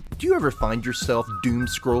 Do you ever find yourself doom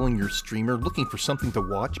scrolling your streamer looking for something to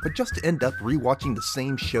watch, but just end up rewatching the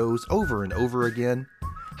same shows over and over again?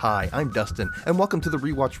 Hi, I'm Dustin, and welcome to the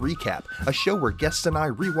Rewatch Recap, a show where guests and I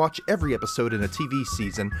rewatch every episode in a TV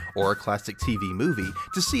season or a classic TV movie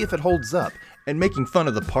to see if it holds up, and making fun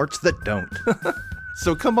of the parts that don't.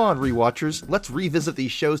 So come on, rewatchers, let's revisit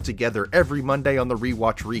these shows together every Monday on the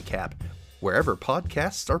Rewatch Recap, wherever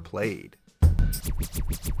podcasts are played.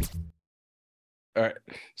 All right.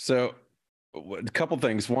 So a couple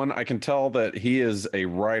things. One, I can tell that he is a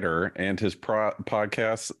writer, and his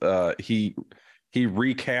podcasts, he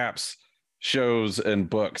recaps shows and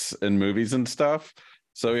books and movies and stuff.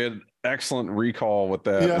 So he had excellent recall with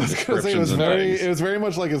that. Yeah, I was gonna say it was very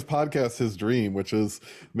much like his podcast, His Dream, which is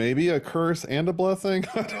maybe a curse and a blessing.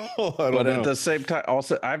 I don't know. At the same time,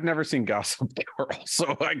 also, I've never seen Gossip Girl,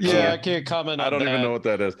 so I can't comment on that. I don't even know what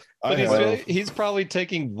that is. But he's probably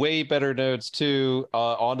taking way better notes too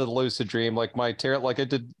onto the lucid dream. Like I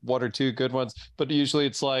did one or two good ones, but usually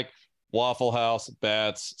it's like Waffle House,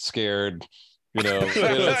 bats, scared, You know,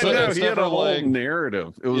 he had a whole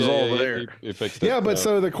narrative. It was all there. He fixed it. But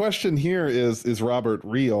so so the question here is Robert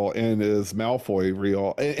real and is Malfoy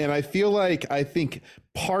real? And I think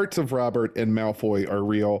parts of Robert and Malfoy are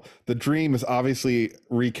real. The dream is obviously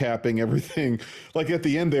recapping everything. Like at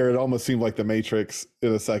the end there, it almost seemed like the Matrix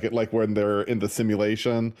in a second, like when they're in the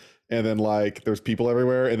simulation and then like there's people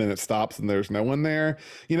everywhere and then it stops and there's no one there,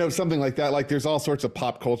 something like that. Like there's all sorts of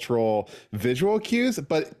pop cultural visual cues,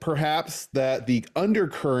 but perhaps that the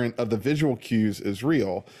undercurrent of the visual cues is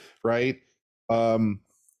real, right? And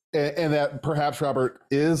that perhaps Robert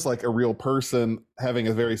is like a real person having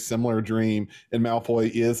a very similar dream, and Malfoy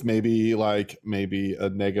is maybe a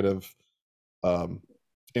negative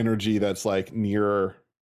energy that's like nearer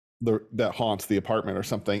that haunts the apartment or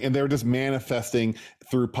something, and they're just manifesting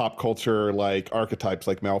through pop culture like archetypes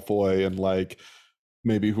like Malfoy and like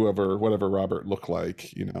maybe whatever Robert looked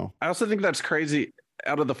like. I also think that's crazy.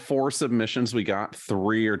 Out of the 4 submissions we got,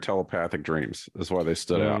 3 are telepathic dreams. That's why they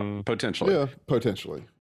stood out potentially. Yeah, potentially.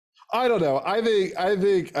 I don't know. I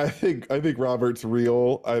think Robert's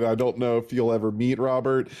real. I don't know if you'll ever meet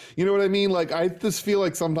Robert. You know what I mean? Like I just feel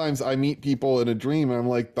like sometimes I meet people in a dream and I'm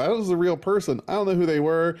like, that was a real person. I don't know who they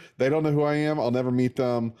were. They don't know who I am. I'll never meet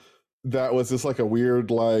them. That was just like a weird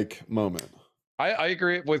like moment. I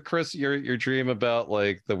agree with Chris. Your dream about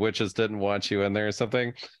like the witches didn't want you in there or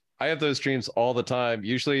something. I have those dreams all the time.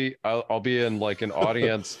 Usually I'll be in like an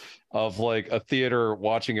audience of like a theater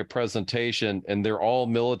watching a presentation and they're all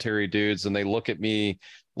military dudes and they look at me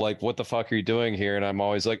like, what the fuck are you doing here? And I'm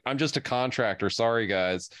always like, I'm just a contractor. Sorry,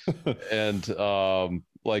 guys. And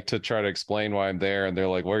like to try to explain why I'm there. And they're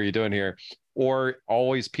like, what are you doing here? Or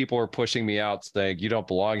always people are pushing me out saying, you don't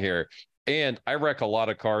belong here. And I wreck a lot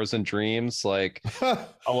of cars in dreams. Like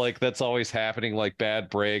that's always happening, like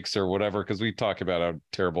bad brakes or whatever. Cause we talk about how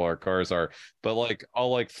terrible our cars are, but like,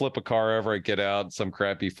 I'll like flip a car over, I get out some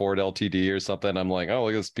crappy Ford LTD or something. I'm like, oh,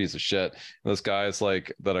 look at this piece of shit. And this guy's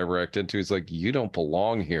like, that I wrecked into, he's like, you don't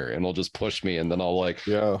belong here. And he'll just push me. And then I'll like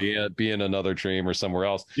be in another dream or somewhere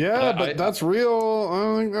else. Yeah. But that's real. I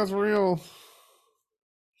don't think that's real.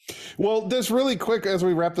 Well, just really quick, as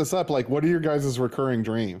we wrap this up, like what are your guys' recurring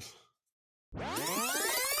dreams?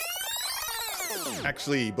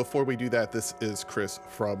 Actually, before we do that, this is Chris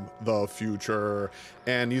from the future,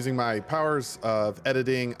 and using my powers of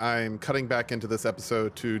editing, I'm cutting back into this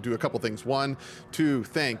episode to do a couple things. One, to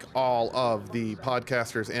thank all of the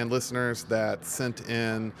podcasters and listeners that sent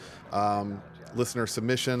in listener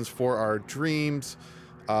submissions for our dreams.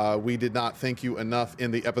 We did not thank you enough in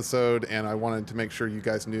the episode, and I wanted to make sure you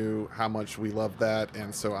guys knew how much we love that.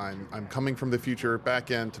 And so I'm coming from the future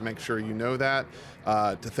back in to make sure you know that,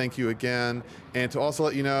 to thank you again, and to also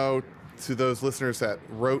let you know, to those listeners that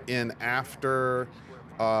wrote in after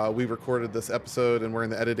we recorded this episode and we're in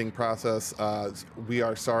the editing process, we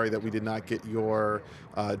are sorry that we did not get your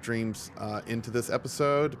dreams into this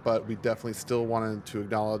episode, but we definitely still wanted to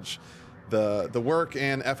acknowledge the work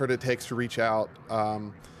and effort it takes to reach out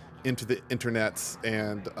into the internets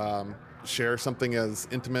and share something as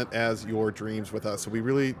intimate as your dreams with us. So we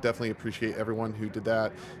really definitely appreciate everyone who did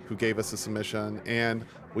that, who gave us a submission, and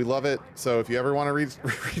we love it. So if you ever want to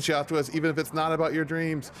reach out to us, even if it's not about your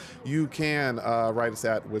dreams, you can write us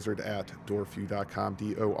at wizard@dorfyu.com,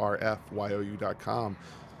 DORFYOU.com.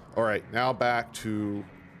 All right, now back to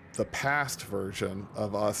the past version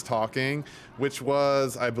of us talking, which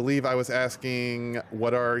was, I believe I was asking,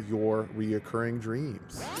 what are your reoccurring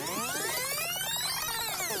dreams?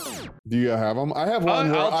 Do you have them? I have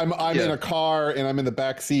one where I'm in a car and I'm in the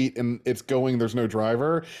back seat and it's going, there's no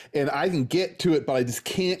driver, and I can get to it, but I just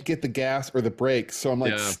can't get the gas or the brakes. So I'm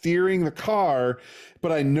like steering the car,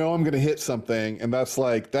 but I know I'm going to hit something. And that's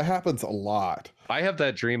like, that happens a lot. I have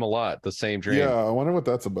that dream a lot, the same dream. Yeah, I wonder what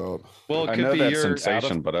that's about. Well, it I could know be that your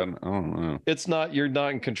sensation, but I don't know. It's not, you're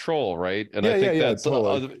not in control, right? And Yeah, I think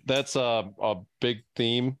totally. that's a big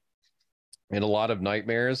theme in a lot of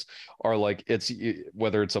nightmares, are like, it's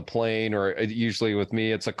whether it's a plane or usually with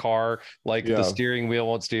me, it's a car, like the steering wheel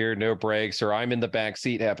won't steer, no brakes, or I'm in the back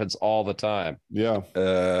seat, happens all the time. Yeah.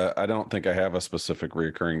 I don't think I have a specific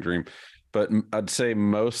recurring dream, but I'd say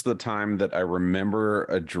most of the time that I remember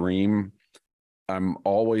a dream, I'm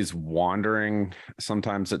always wandering.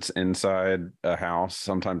 Sometimes it's inside a house,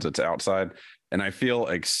 sometimes it's outside, and I feel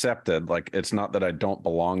accepted. Like, it's not that I don't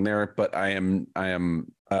belong there, but I am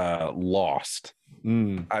lost.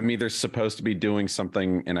 I'm either supposed to be doing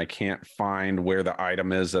something and I can't find where the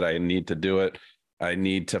item is that I need to do it. I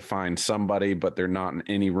need to find somebody, but they're not in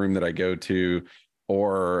any room that I go to,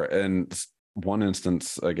 and one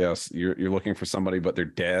instance, I guess you're looking for somebody, but they're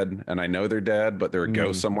dead, and I know they're dead, but they're a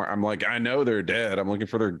ghost somewhere. I'm like, I know they're dead. I'm looking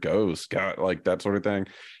for their ghost, God, like that sort of thing.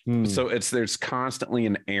 So there's constantly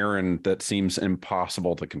an errand that seems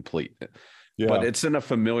impossible to complete. Yeah. But it's in a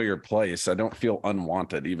familiar place. I don't feel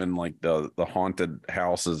unwanted. Even like the haunted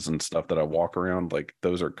houses and stuff that I walk around, like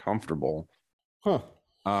those are comfortable. Huh.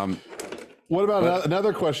 What about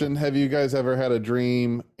another question? Have you guys ever had a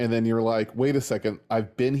dream and then you're like, wait a second,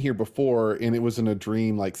 I've been here before and it was in a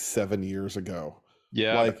dream like 7 years ago?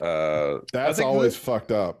 Yeah. Like that's always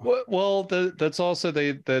fucked up. Well, that's also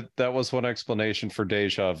that was one explanation for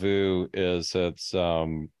deja vu is it's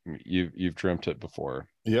you've dreamt it before.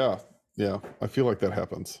 Yeah. Yeah. I feel like that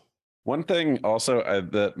happens. One thing also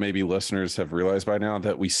that maybe listeners have realized by now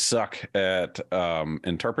that we suck at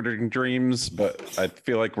interpreting dreams, but I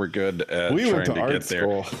feel like we're good at trying to get there.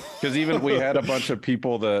 Because even we had a bunch of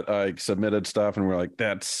people that submitted stuff and we're like,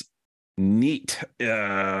 that's neat.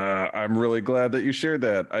 I'm really glad that you shared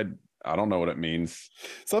that. I don't know what it means.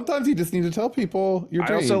 Sometimes you just need to tell people your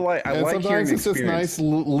dream. Sometimes it's just nice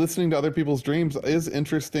listening to other people's dreams is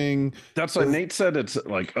interesting. That's what Nate said. It's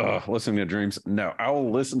like, listening to dreams. No, I will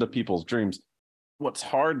listen to people's dreams. What's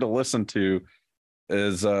hard to listen to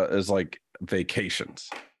is like vacations.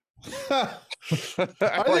 I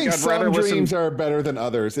think some dreams are better than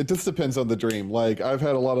others. It just depends on the dream. Like I've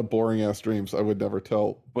had a lot of boring ass dreams I would never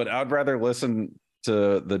tell. But I'd rather listen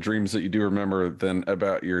to the dreams that you do remember than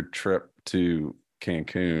about your trip to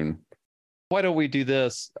Cancun. Why don't we do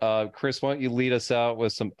this? Chris, why don't you lead us out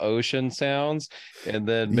with some ocean sounds and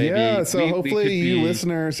then maybe hopefully you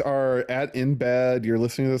listeners are in bed, you're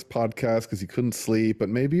listening to this podcast because you couldn't sleep, but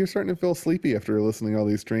maybe you're starting to feel sleepy after listening to all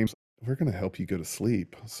these dreams. We're going to help you go to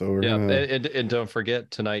sleep. So and don't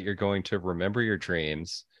forget, tonight you're going to remember your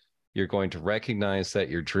dreams. You're going to recognize that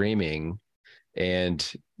you're dreaming,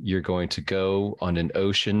 and you're going to go on an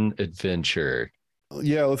ocean adventure.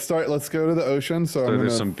 Yeah, let's go to the ocean. So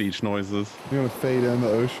there's some beach noises. I'm going to fade in the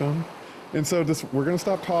ocean. And so we're going to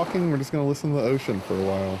stop talking. We're just going to listen to the ocean for a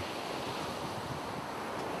while.